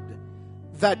God,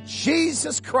 that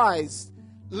Jesus Christ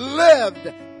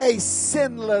lived a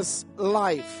sinless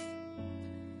life.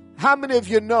 How many of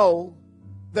you know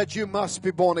that you must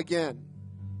be born again?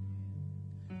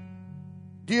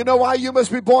 Do you know why you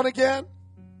must be born again?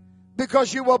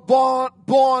 Because you were born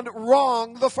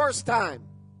wrong the first time.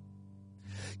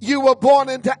 You were born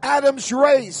into Adam's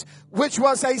race, which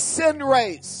was a sin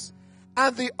race.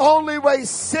 And the only way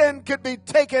sin could be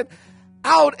taken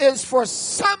out is for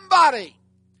somebody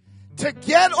to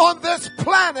get on this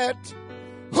planet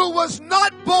who was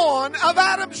not born of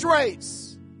Adam's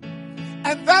race.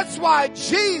 And that's why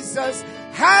Jesus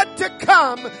had to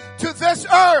come to this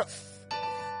earth.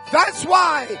 That's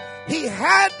why he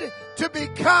had to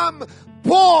become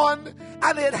born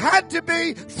And it had to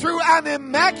be through an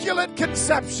immaculate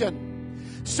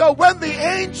conception. So when the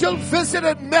angel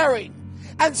visited Mary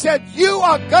and said, "You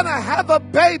are going to have a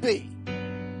baby,"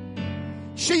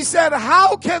 she said,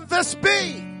 "How can this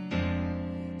be,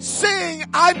 seeing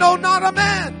I know not a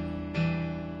man?"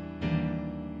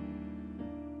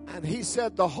 And he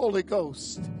said, "The Holy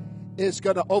Ghost is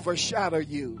going to overshadow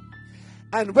you."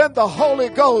 And when the Holy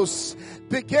Ghost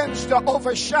begins to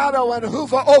overshadow and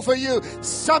hover over you,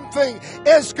 something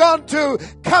is going to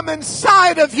come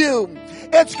inside of you.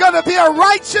 It's going to be a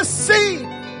righteous seed.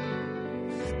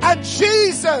 And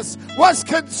Jesus was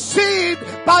conceived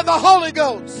by the Holy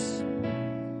Ghost.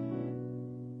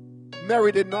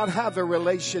 Mary did not have a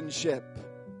relationship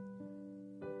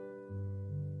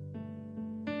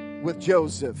with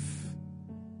Joseph.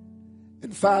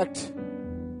 In fact,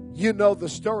 you know the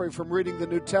story from reading the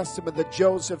New Testament that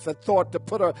Joseph had thought to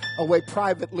put her away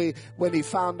privately when he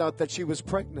found out that she was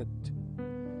pregnant.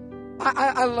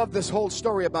 I love this whole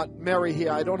story about Mary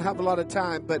here. I don't have a lot of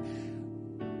time, but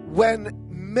when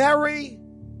Mary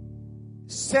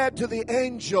said to the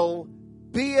angel,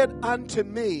 "Be it unto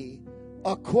me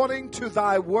according to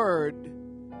thy word,"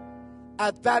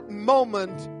 at that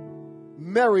moment,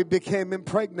 Mary became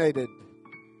impregnated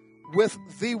with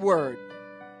the word.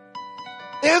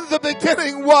 In the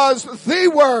beginning was the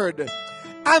Word,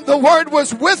 and the Word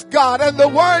was with God, and the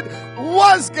Word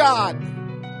was God.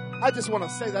 I just want to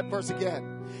say that verse again.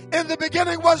 In the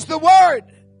beginning was the Word,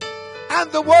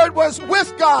 and the Word was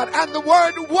with God, and the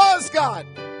Word was God.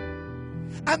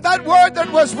 And that Word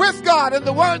that was with God, and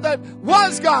the Word that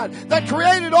was God, that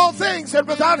created all things, and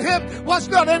without Him was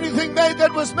not anything made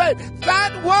that was made.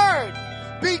 That Word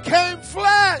became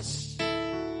flesh.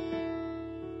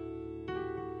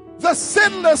 The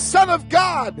sinless Son of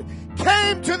God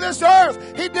came to this earth.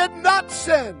 He did not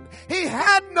sin. He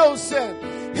had no sin.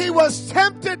 He was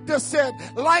tempted to sin,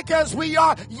 like as we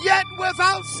are, yet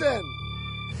without sin.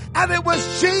 And it was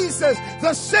Jesus,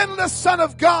 the sinless Son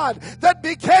of God, that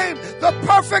became the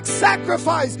perfect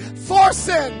sacrifice for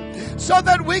sin, so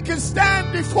that we can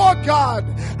stand before God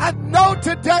and know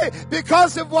today,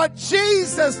 because of what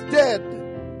Jesus did,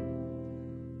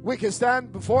 we can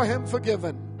stand before Him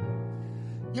forgiven.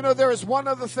 You know, there is one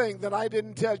other thing that I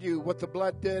didn't tell you what the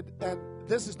blood did, and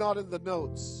this is not in the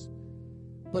notes.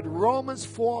 But Romans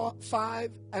 4,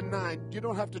 5, and 9, you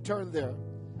don't have to turn there.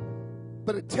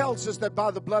 But it tells us that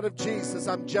by the blood of Jesus,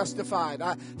 I'm justified.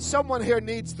 Someone here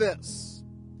needs this.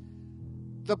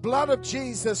 The blood of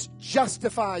Jesus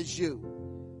justifies you.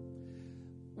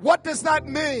 What does that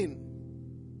mean?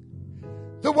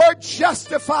 The word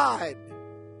justified,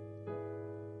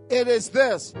 it is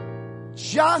this: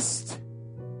 just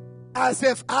as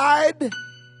if I'd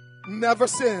never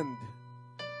sinned.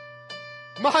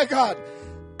 My God.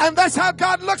 And that's how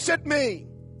God looks at me.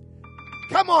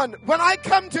 Come on, when I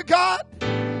come to God,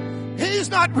 He's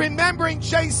not remembering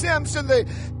Jay Sims in the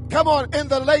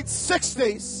late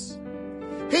 60s.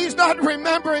 He's not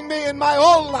remembering me in my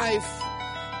old life.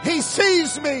 He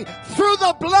sees me through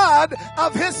the blood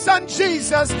of His Son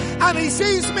Jesus, and He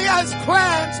sees me as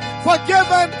cleansed,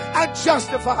 forgiven, and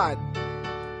justified.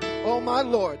 Oh my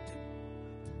Lord.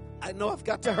 I know I've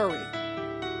got to hurry.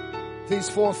 These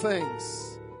 4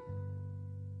 things.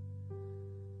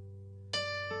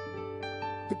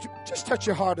 But just touch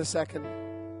your heart a second.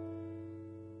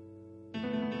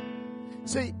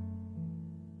 See,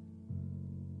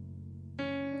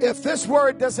 if this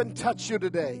word doesn't touch you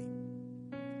today,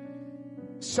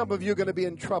 some of you are going to be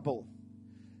in trouble.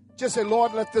 Just say,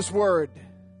 "Lord, let this word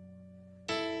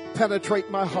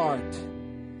penetrate my heart.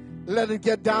 Let it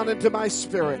get down into my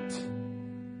spirit.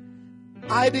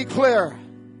 I declare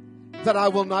that I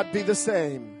will not be the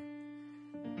same,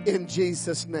 in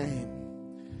Jesus' name."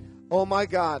 Oh my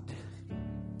God.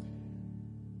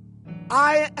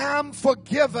 I am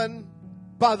forgiven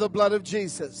by the blood of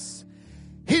Jesus.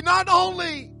 He not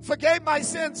only forgave my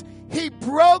sins, He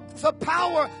broke the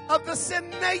power of the sin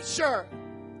nature,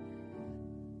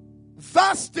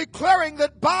 thus declaring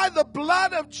that by the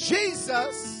blood of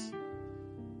Jesus,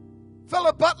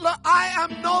 Philip Butler, I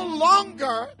am no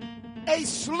longer a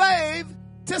slave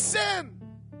to sin.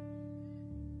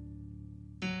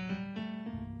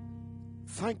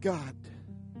 Thank God.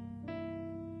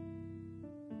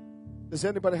 Does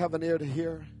anybody have an ear to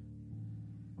hear?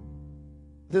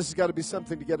 This has got to be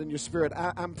something to get in your spirit.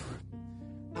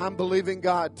 I'm believing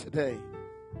God today.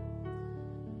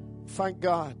 Thank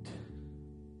God.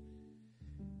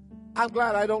 I'm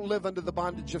glad I don't live under the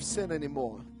bondage of sin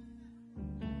anymore.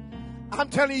 I'm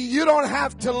telling you, you don't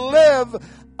have to live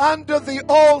under the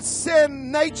old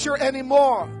sin nature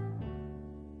anymore.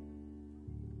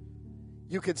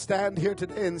 you could stand here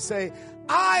today and say,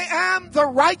 I am the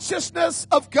righteousness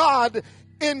of God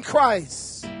in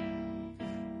Christ.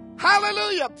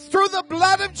 Hallelujah. Through the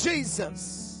blood of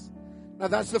Jesus. Now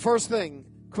that's the first thing.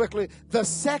 Quickly. The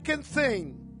second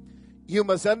thing you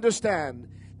must understand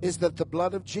is that the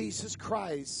blood of Jesus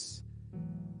Christ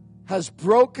has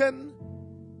broken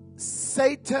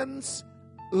Satan's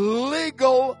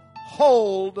legal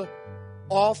hold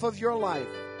off of your life.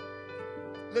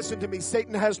 Listen to me.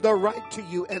 Satan has no right to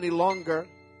you any longer.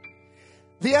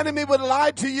 The enemy would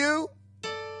lie to you,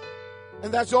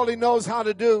 and that's all he knows how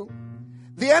to do.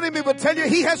 The enemy would tell you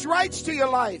he has rights to your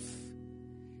life.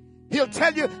 He'll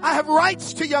tell you, I have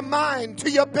rights to your mind,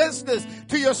 to your business,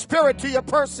 to your spirit, to your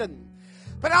person.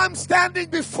 But I'm standing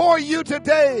before you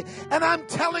today, and I'm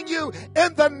telling you,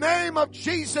 in the name of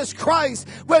Jesus Christ,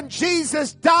 when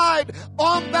Jesus died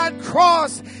on that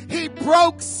cross, he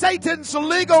broke Satan's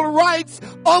legal rights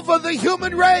over the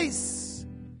human race.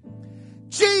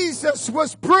 Jesus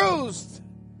was bruised.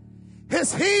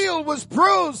 His heel was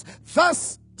bruised,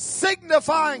 thus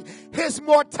signifying his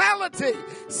mortality,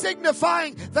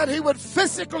 signifying that he would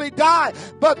physically die.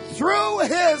 But through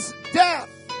his death,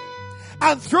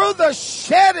 and through the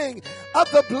shedding of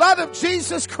the blood of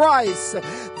Jesus Christ,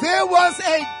 there was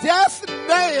a death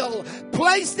nail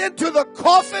placed into the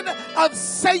coffin of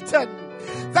Satan,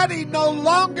 that he no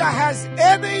longer has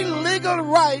any legal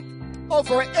right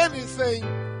over anything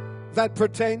that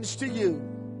pertains to you.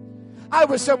 I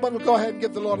wish someone would go ahead and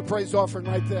give the Lord a praise offering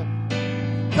right there.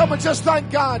 Come on, just thank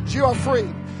God you are free.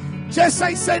 Just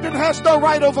say, Satan has no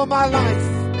right over my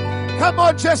life. Come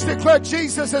on, just declare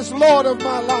Jesus is Lord of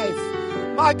my life.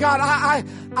 My God,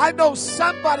 I know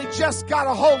somebody just got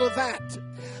a hold of that.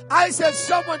 I said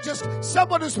someone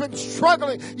who's been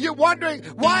struggling. You're wondering,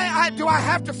 why do I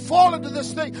have to fall into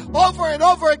this thing over and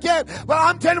over again? Well,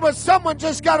 I'm telling you, someone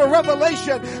just got a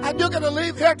revelation, and you're going to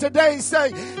leave here today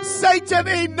saying, Satan,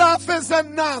 enough is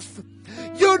enough.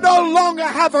 You no longer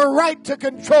have a right to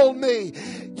control me.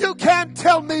 You can't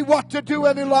tell me what to do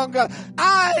any longer.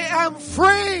 I am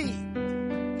free.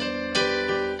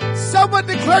 Someone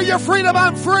declare your freedom.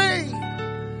 I'm free.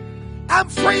 I'm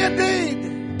free indeed.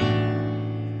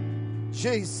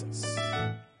 Jesus.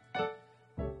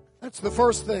 That's the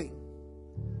first thing.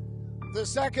 The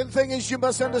second thing is you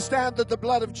must understand that the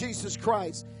blood of Jesus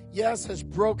Christ, yes, has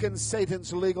broken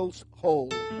Satan's legal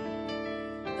hold.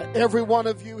 Every one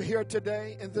of you here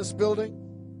today in this building,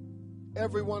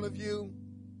 every one of you,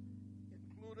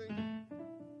 including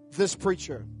this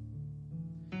preacher,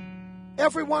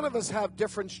 every one of us have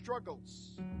different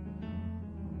struggles.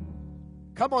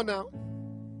 Come on now.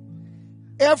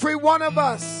 Every one of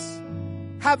us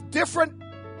have different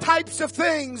types of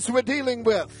things we're dealing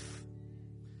with.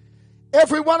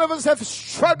 Every one of us have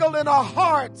struggled in our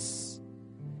hearts,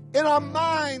 in our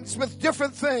minds with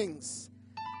different things.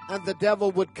 And the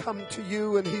devil would come to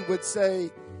you and he would say,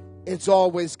 it's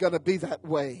always going to be that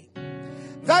way.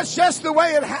 That's just the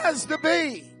way it has to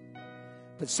be.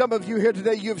 But some of you here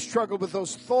today, you've struggled with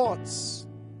those thoughts.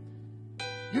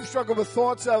 You've struggled with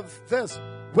thoughts of this,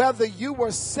 whether you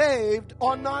were saved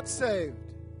or not saved.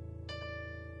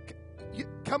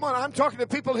 Come on, I'm talking to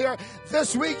people here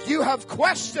this week. You have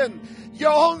questioned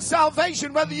your own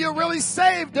salvation, whether you're really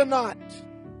saved or not.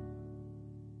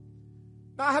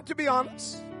 Now, I have to be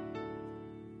honest.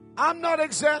 I'm not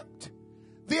exempt.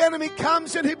 The enemy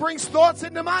comes and he brings thoughts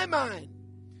into my mind.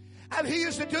 And he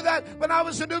used to do that when I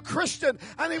was a new Christian.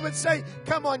 And he would say,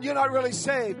 come on, you're not really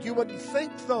saved. You wouldn't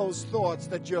think those thoughts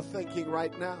that you're thinking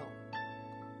right now.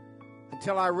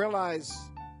 Until I realized,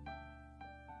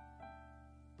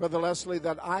 Brother Leslie,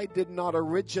 that I did not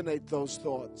originate those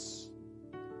thoughts.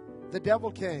 The devil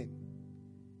came.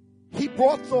 He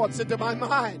brought thoughts into my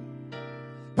mind.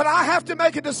 But I have to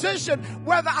make a decision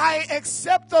whether I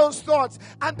accept those thoughts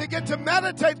and begin to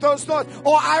meditate those thoughts,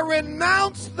 or I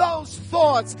renounce those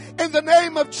thoughts in the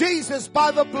name of Jesus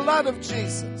by the blood of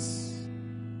Jesus.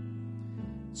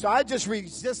 So I just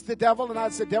resist the devil and I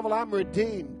say, devil, I'm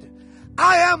redeemed.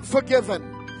 I am forgiven.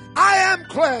 I am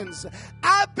cleansed.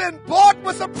 I've been bought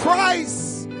with a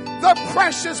price, the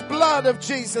precious blood of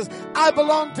Jesus. I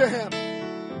belong to him.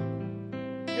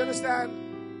 You understand?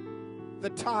 The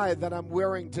tie that I'm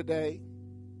wearing today,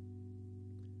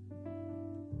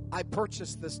 I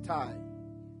purchased this tie.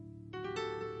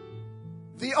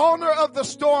 The owner of the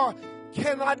store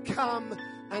cannot come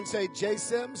and say, J.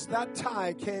 Sims, that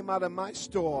tie came out of my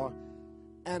store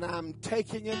and I'm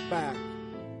taking it back.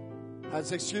 I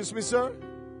said, excuse me, sir?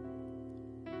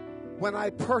 When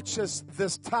I purchased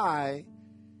this tie,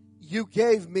 you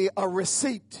gave me a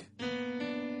receipt.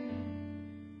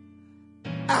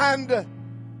 And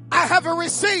I have a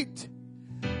receipt.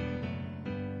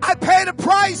 I paid a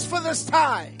price for this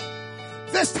tie.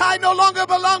 This tie no longer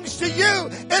belongs to you.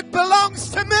 It belongs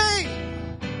to me.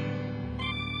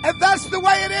 And that's the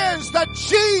way it is, that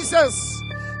Jesus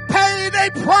paid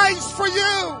a price for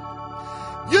you.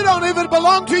 You don't even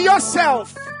belong to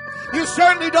yourself. You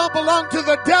certainly don't belong to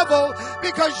the devil,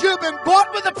 because you've been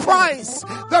bought with a price,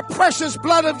 the precious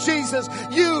blood of Jesus.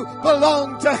 You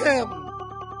belong to him.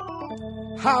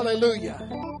 Hallelujah.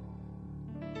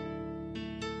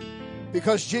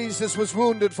 Because Jesus was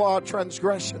wounded for our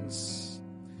transgressions.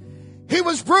 He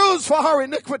was bruised for our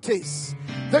iniquities.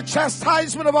 The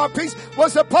chastisement of our peace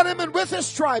was upon him, and with his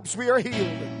stripes we are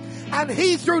healed. And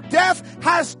he through death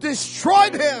has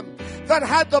destroyed him that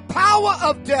had the power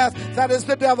of death, that is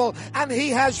the devil. And he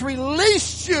has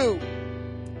released you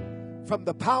from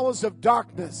the powers of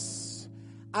darkness.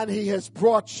 And he has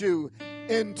brought you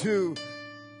into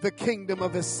the kingdom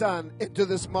of his Son, into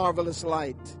this marvelous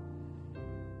light.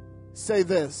 Say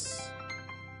this.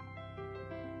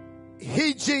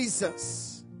 He,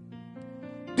 Jesus,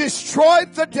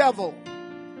 destroyed the devil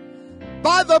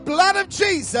by the blood of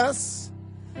Jesus,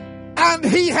 and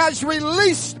he has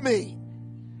released me.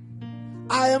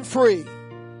 I am free.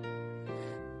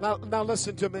 Now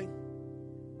listen to me.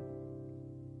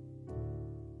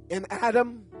 In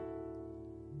Adam,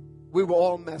 we were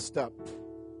all messed up.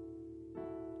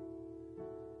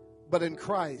 But in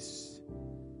Christ,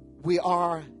 we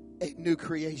are a new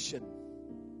creation.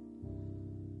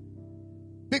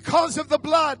 Because of the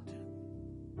blood.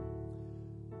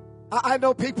 I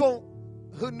know people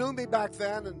who knew me back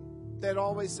then, and they'd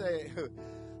always say,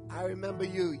 I remember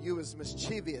you. You was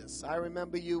mischievous. I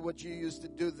remember you, what you used to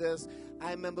do this. I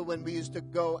remember when we used to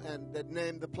go and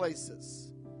name the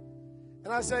places.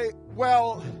 And I say,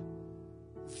 well,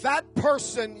 that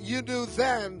person you knew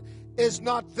then is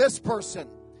not this person.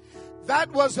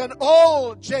 That was an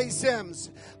old J.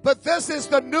 Sims. But this is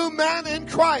the new man in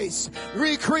Christ,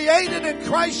 recreated in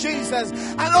Christ Jesus.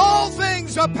 And all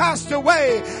things are passed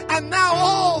away, and now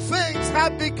all things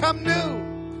have become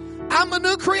new. I'm a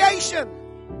new creation.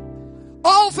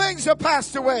 All things are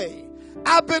passed away.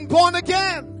 I've been born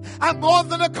again. I'm more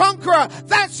than a conqueror.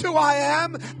 That's who I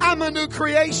am. I'm a new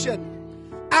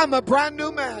creation. I'm a brand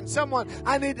new man.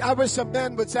 I wish some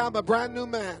men would say I'm a brand new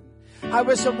man. I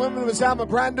wish some women would say I'm a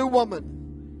brand new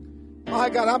woman. My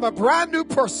God, I'm a brand new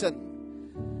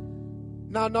person.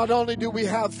 Now, not only do we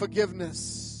have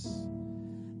forgiveness,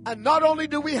 and not only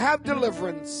do we have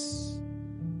deliverance,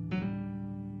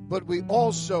 but we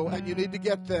also, and you need to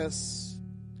get this,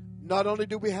 not only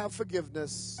do we have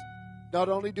forgiveness, not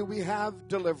only do we have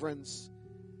deliverance,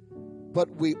 but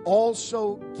we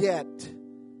also get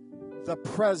the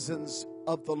presence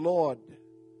of the Lord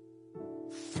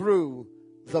through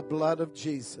the blood of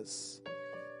Jesus.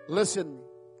 Listen,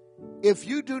 if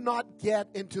you do not get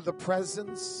into the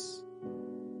presence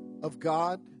of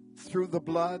God through the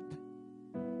blood,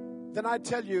 then I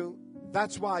tell you,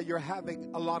 that's why you're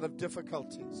having a lot of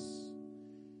difficulties.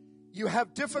 You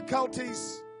have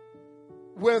difficulties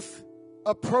with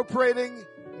appropriating,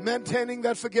 maintaining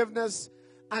that forgiveness,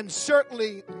 and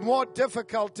certainly more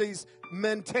difficulties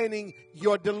maintaining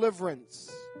your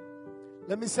deliverance.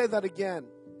 Let me say that again.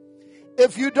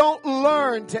 If you don't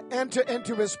learn to enter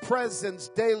into his presence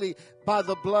daily by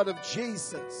the blood of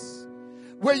Jesus,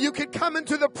 where you can come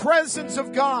into the presence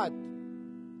of God,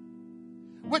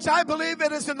 which I believe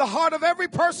it is in the heart of every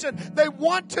person. They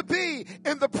want to be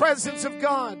in the presence of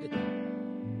God.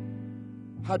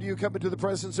 How do you come into the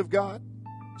presence of God?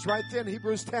 It's right there in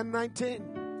Hebrews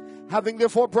 10:19. Having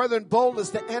therefore, brethren, boldness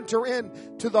to enter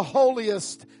into the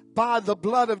holiest by the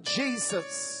blood of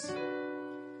Jesus.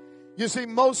 You see,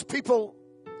 most people,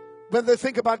 when they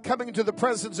think about coming into the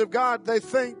presence of God, they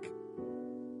think,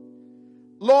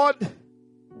 Lord,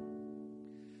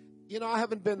 I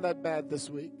haven't been that bad this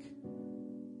week.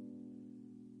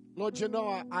 Lord,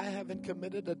 I haven't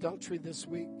committed adultery this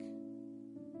week.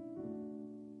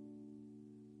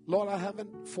 Lord, I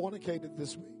haven't fornicated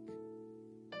this week.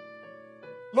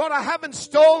 Lord, I haven't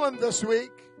stolen this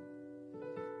week.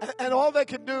 And all they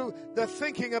can do, they're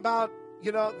thinking about,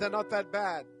 they're not that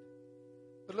bad.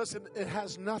 But listen, it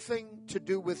has nothing to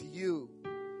do with you.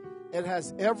 It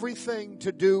has everything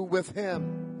to do with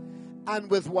him and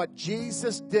with what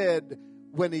Jesus did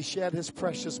when he shed his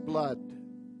precious blood.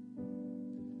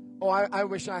 Oh, I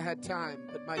wish I had time,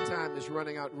 but my time is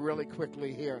running out really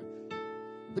quickly here.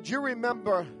 But you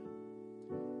remember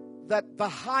that the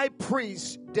high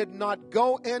priest did not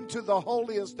go into the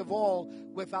holiest of all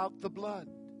without the blood.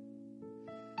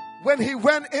 When he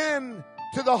went in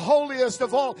to the holiest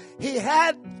of all, he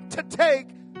had to take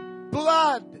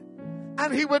blood.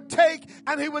 And he would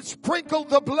sprinkle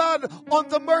the blood on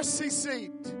the mercy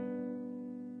seat.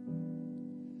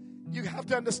 you have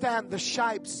to understand the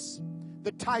shapes,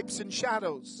 the types and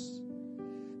shadows.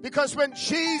 Because when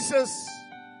Jesus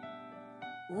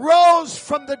rose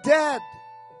from the dead,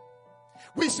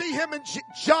 we see him in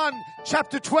John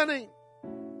chapter 20.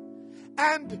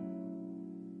 And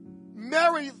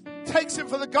Mary takes him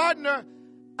for the gardener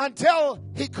until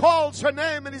he calls her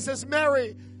name and he says,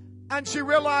 Mary. And she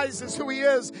realizes who he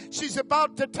is. She's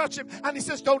about to touch him. And he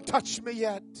says, don't touch me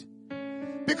yet,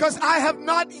 because I have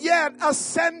not yet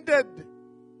ascended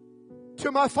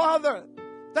to my Father.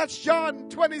 That's John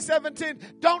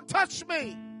 20:17. Don't touch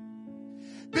me.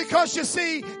 Because you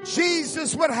see,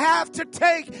 Jesus would have to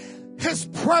take his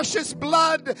precious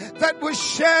blood that was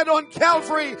shed on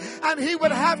Calvary, and he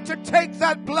would have to take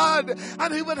that blood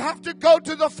and he would have to go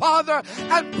to the Father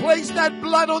and place that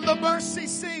blood on the mercy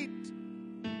seat.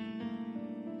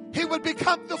 He would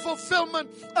become the fulfillment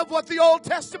of what the Old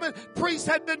Testament priests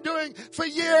had been doing for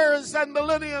years and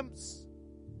millenniums.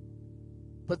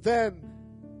 But then,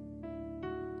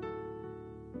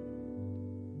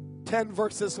 10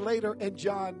 verses later in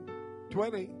John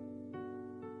 20,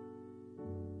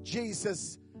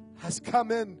 Jesus has come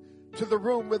in to the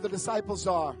room where the disciples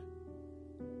are.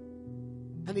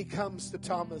 And he comes to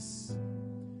Thomas.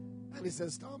 And he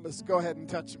says, Thomas, go ahead and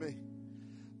touch me.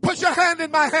 Put your hand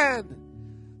in my hand.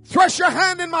 Thrust your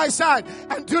hand in my side.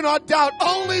 And do not doubt,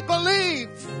 only believe.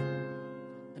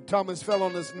 And Thomas fell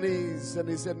on his knees and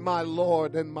he said, my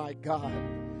Lord and my God.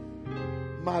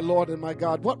 My Lord and my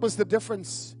God. What was the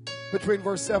difference between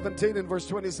verse 17 and verse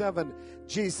 27?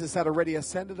 Jesus had already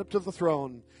ascended up to the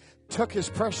throne, took his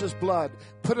precious blood,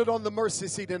 put it on the mercy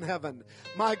seat in heaven.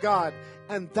 My God.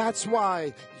 And that's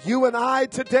why you and I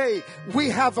today, we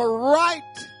have a right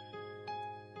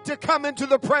to come into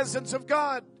the presence of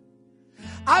God.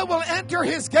 I will enter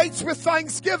his gates with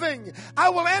thanksgiving. I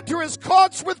will enter his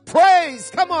courts with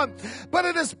praise. Come on. But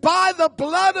it is by the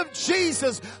blood of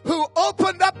Jesus who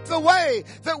opened up the way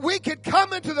that we could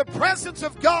come into the presence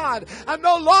of God. And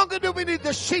no longer do we need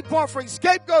the sheep offering,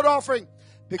 scapegoat offering,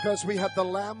 because we have the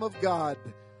Lamb of God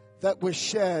that was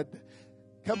shed.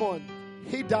 Come on.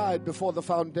 He died before the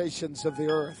foundations of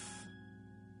the earth.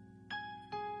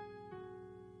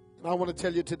 And I want to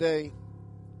tell you today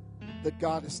that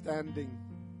God is standing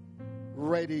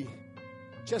ready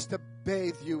just to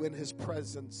bathe you in his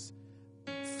presence.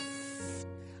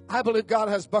 I believe God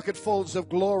has bucketfuls of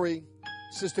glory,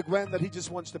 Sister Gwen, that he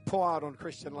just wants to pour out on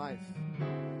Christian life.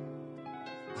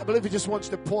 I believe he just wants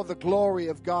to pour the glory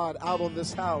of God out on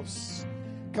this house.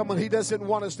 Come on, he doesn't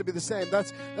want us to be the same.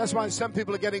 That's why some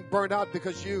people are getting burned out,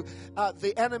 because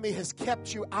the enemy has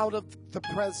kept you out of the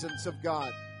presence of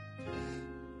God.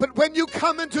 But when you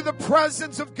come into the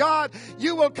presence of God,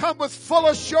 you will come with full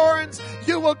assurance.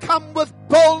 You will come with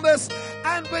boldness.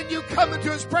 And when you come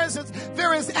into his presence,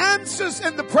 there is answers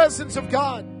in the presence of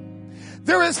God.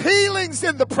 There is healings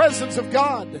in the presence of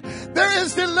God. There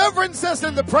is deliverances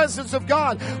in the presence of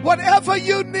God. Whatever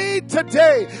you need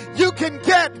today, you can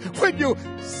get when you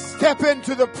step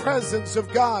into the presence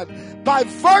of God by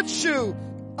virtue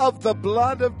of the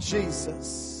blood of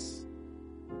Jesus.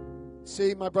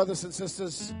 See, my brothers and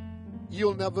sisters,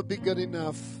 you'll never be good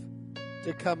enough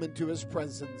to come into his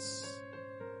presence.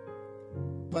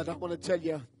 But I want to tell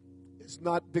you, it's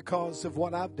not because of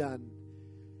what I've done.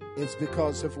 It's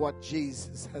because of what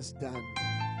Jesus has done.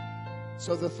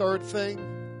 So the third thing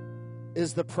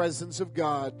is the presence of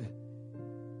God.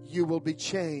 You will be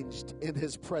changed in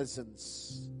his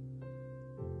presence.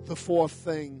 The fourth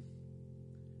thing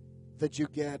that you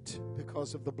get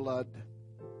because of the blood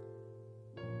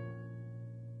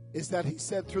is that he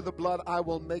said, through the blood, I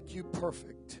will make you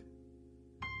perfect.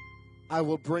 I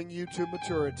will bring you to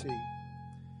maturity.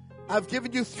 I've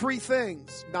given you 3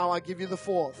 things. Now I give you the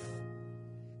 4th.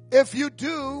 If you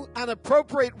do and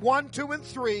appropriate 1, 2, and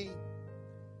 3,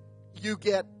 you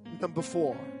get number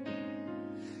 4.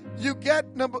 You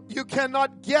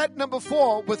cannot get number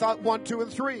 4 without 1, 2,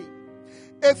 and 3.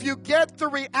 If you get the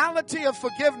reality of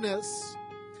forgiveness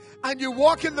and you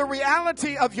walk in the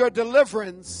reality of your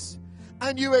deliverance,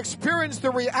 and you experience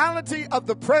the reality of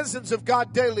the presence of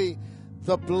God daily,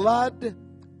 the blood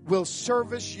will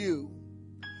service you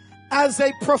as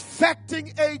a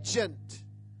perfecting agent.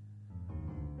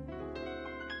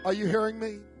 Are you hearing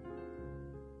me?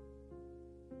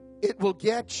 It will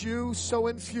get you so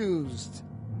infused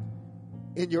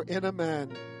in your inner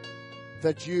man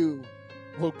that you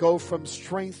will go from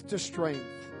strength to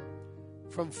strength,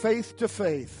 from faith to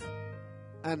faith,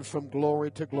 and from glory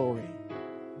to glory.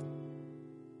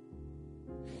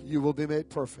 You will be made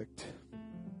perfect.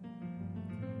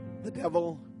 The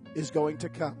devil is going to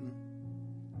come,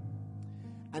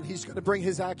 and he's going to bring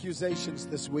his accusations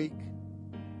this week.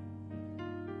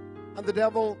 And the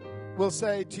devil will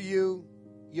say to you,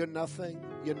 you're nothing,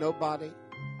 you're nobody.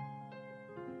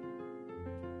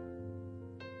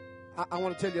 I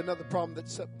want to tell you another problem that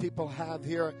some people have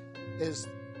here is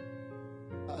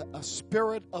a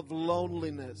spirit of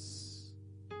loneliness.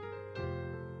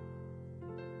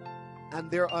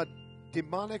 And there are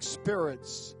demonic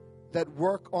spirits that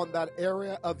work on that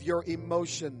area of your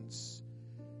emotions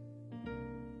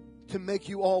to make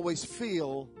you always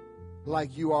feel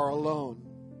like you are alone.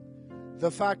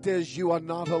 The fact is, you are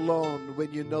not alone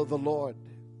when you know the Lord.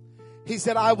 He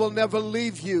said, I will never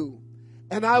leave you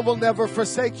and I will never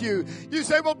forsake you. You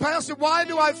say, well, Pastor, why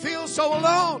do I feel so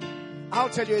alone? I'll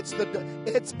tell you, it's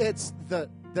the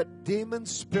demon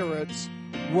spirits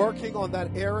working on that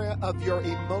area of your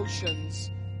emotions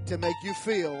to make you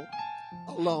feel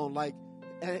alone. Like,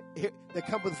 and they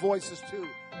come with voices too.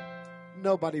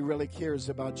 Nobody really cares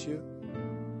about you.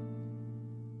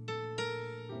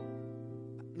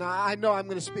 Now, I know I'm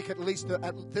going to speak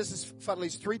this is for at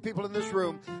least 3 people in this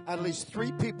room. At least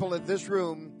 3 people in this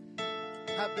room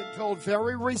have been told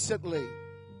very recently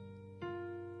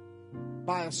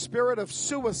by a spirit of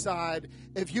suicide,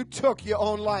 if you took your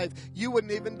own life, you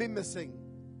wouldn't even be missing.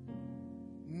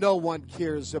 No one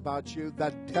cares about you.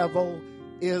 The devil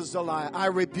is a lie. I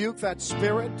rebuke that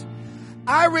spirit.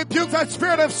 I rebuke that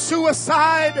spirit of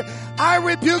suicide. I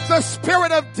rebuke the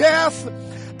spirit of death.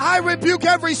 I rebuke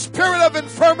every spirit of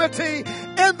infirmity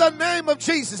in the name of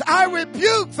Jesus. I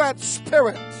rebuke that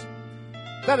spirit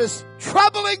that is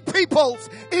troubling people's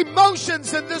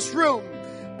emotions in this room.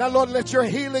 Now, Lord, let your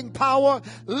healing power,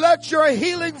 let your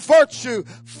healing virtue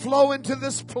flow into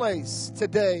this place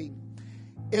today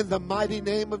in the mighty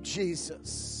name of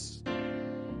Jesus.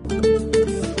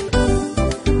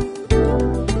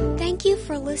 Thank you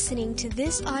for listening to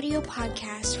this audio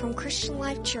podcast from Christian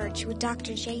Life Church with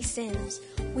Dr. J. Sims.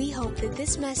 We hope that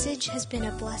this message has been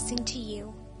a blessing to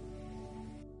you.